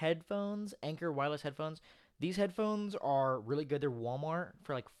Anchor headphones, Anchor wireless headphones. These headphones are really good. They're Walmart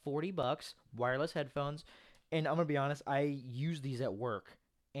for like $40, wireless headphones. And I'm gonna be honest, I use these at work.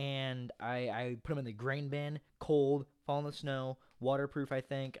 and I put them in the grain bin, cold, fall in the snow, waterproof. I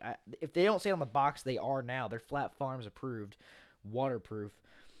think if they don't say on the box, they are now. They're Flat Farms approved, waterproof.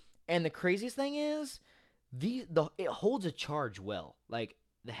 And the craziest thing is, the it holds a charge well. Like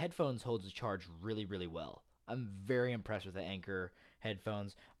the headphones holds a charge really really well. I'm very impressed with the Anchor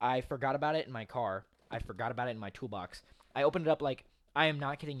headphones. I forgot about it in my car. I forgot about it in my toolbox. I opened it up like I am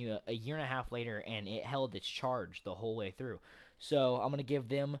not kidding you. A year and a half later, and it held its charge the whole way through. So I'm gonna give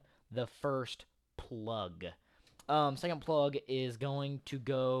them the first plug. Second plug is going to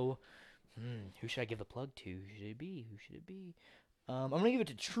go. Who should I give the plug to? Who should it be? Who should it be? I'm gonna give it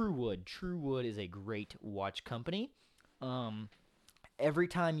to Truewood. Truewood is a great watch company. Every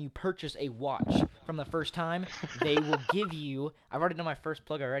time you purchase a watch from the first time, they will give you. I've already done my first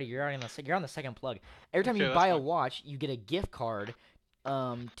plug already. You're on the second plug. Every time Okay, you that's buy a fine. watch, you get a gift card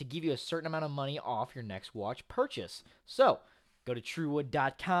to give you a certain amount of money off your next watch purchase. So go to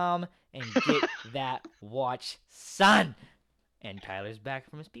Truewood.com and get that watch, son. And Tyler's back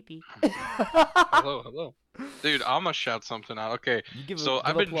from his pee-pee. Hello, hello. Dude, I'm gonna shout something out. Okay, You give a so give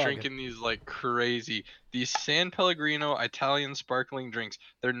I've a been plug. drinking these like crazy. These San Pellegrino Italian sparkling drinks.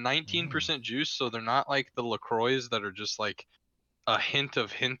 They're Mm. 19% juice, so they're not like the LaCroix that are just like a hint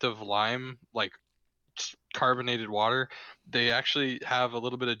of lime, like carbonated water. They actually have a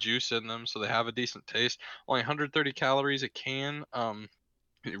little bit of juice in them, so they have a decent taste. Only 130 calories a can.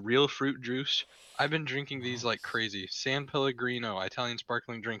 Real fruit juice. I've been drinking these like Nice. crazy. San Pellegrino Italian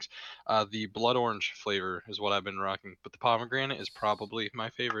sparkling drinks. The blood orange flavor is what I've been rocking, but the pomegranate is probably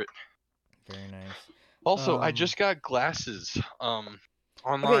my favorite. Very nice. Also, I Um. just got glasses Okay.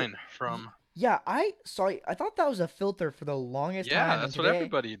 online from. Yeah, I sorry. I thought that was a filter for the longest Yeah, time, and that's what today,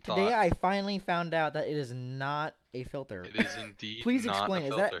 everybody today thought. I finally found out that it is not a filter. It is indeed Please not a explain.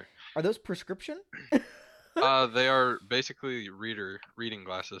 filter. Are those prescription? They are basically reading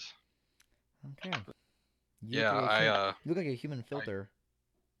glasses. Okay. You look Yeah, like a human. You look like a human I filter.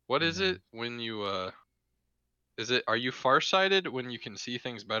 what is Human. it when you are you farsighted when you can see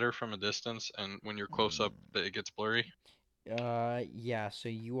things better from a distance and when you're close up it gets blurry? Yeah. So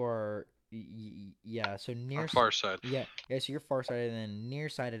you are. Yeah. So I'm near. farsighted. Yeah. Yeah. So you're farsighted, and then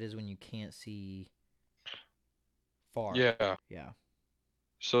nearsighted is when you can't see far. Yeah. Yeah.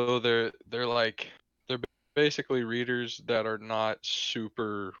 So they're basically readers that are not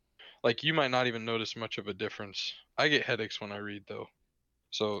super like you might not even notice much of a difference. I get headaches when I read though.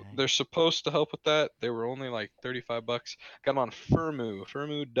 So Okay. they're supposed to help with that. They were only like 35 bucks. Got them on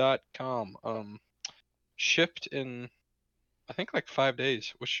firmu.com. Shipped in I think like 5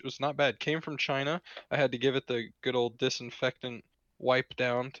 days, which was not bad. Came from China. I had to give it the good old disinfectant wipe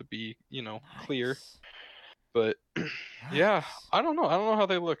down to be, clear. Nice. But yeah, Nice. I don't know. I don't know how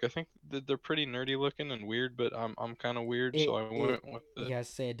they look. I think that they're pretty nerdy looking and weird, but I'm kind of weird, so I It went with the. yeah, I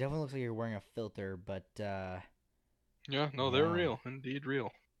say it definitely looks like you're wearing a filter, but Yeah, no, they're yeah, real, indeed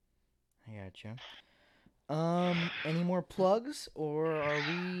real. I gotcha. Any more plugs or are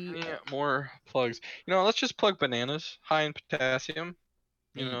we Yeah, more plugs. Let's just plug bananas, high in potassium.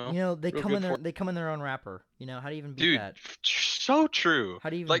 they Real come in good their for. they come in their own wrapper. How do you even beat Dude, that? so true. How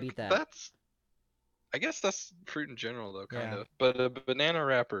do you even Like beat that? that's I guess that's fruit in general, though, kind Yeah. of. But a banana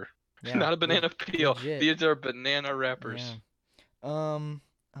wrapper, Yeah. not a banana peel. Legit. These are banana Yeah. wrappers. Let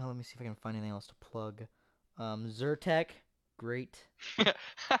me see if I can find anything else to plug. Zyrtec, great,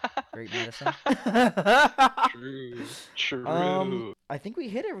 great medicine. True, true. I think we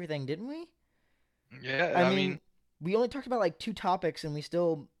hit everything, didn't we? Yeah, I I mean, mean, we only talked about like two topics and we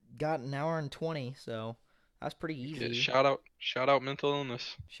still got an hour and 20, so that's pretty yeah, easy. shout out mental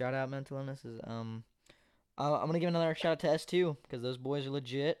illness. Shout out mental illnesses. I'm gonna give another shout out to S2 because those boys are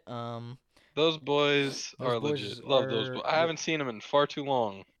legit. Those boys Those are boys legit. Love those boys. are I the haven't seen them in far too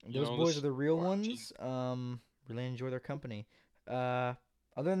long. those boys are This the real quarantine. ones. Really enjoy their company. Uh,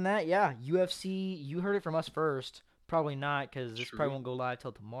 Other than that, yeah, UFC. You heard it from us first. Probably not because this probably True. won't go live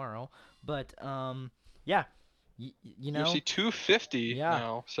till tomorrow. But yeah, UFC 250 yeah.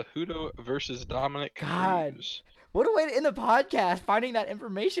 now. Cejudo versus Dominic God, Cruz. what a way to end the podcast, finding that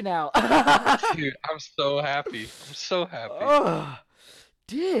information out. Dude, I'm so happy. I'm so happy. Oh,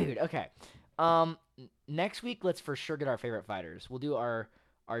 dude. Okay. Next week, let's for sure get our favorite fighters. We'll do our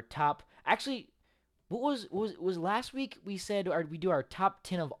top. Actually, what was last week? We said we do our top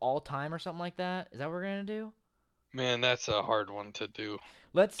 10 of all time or something like that. Is that what we're gonna do? Man, that's a hard one to do.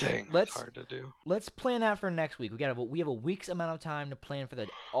 Let's Dang, that's let's hard to do. let's plan that for next week. We have a week's amount of time to plan for the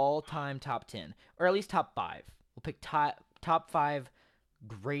all-time top 10 or at least top 5. We'll pick top 5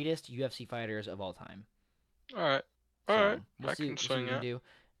 greatest UFC fighters of all time. All right. All right. So, I can we'll see what swing we can that. do.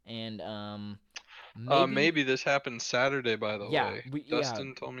 And Maybe, Maybe this happened Saturday, by the yeah, way. yeah.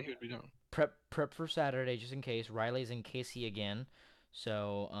 Dustin told me he'd be down. Prep for Saturday just in case. Riley's in KC again,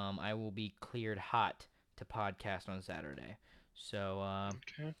 so I will be cleared hot to podcast on Saturday. So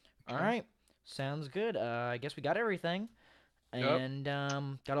Okay. all Okay. right, sounds good. I guess we got everything, Yep. and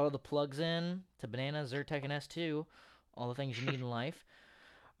got all the plugs in to Banana, Zyrtec, and S2, all the things you need in life.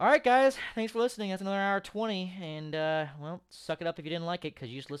 All right, guys, thanks for listening. That's another hour 20, and well, suck it up if you didn't like it because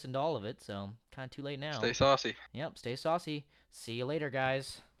you just listened to all of it. So kind of too late now. Stay saucy. Yep, stay saucy. See you later,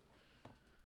 guys.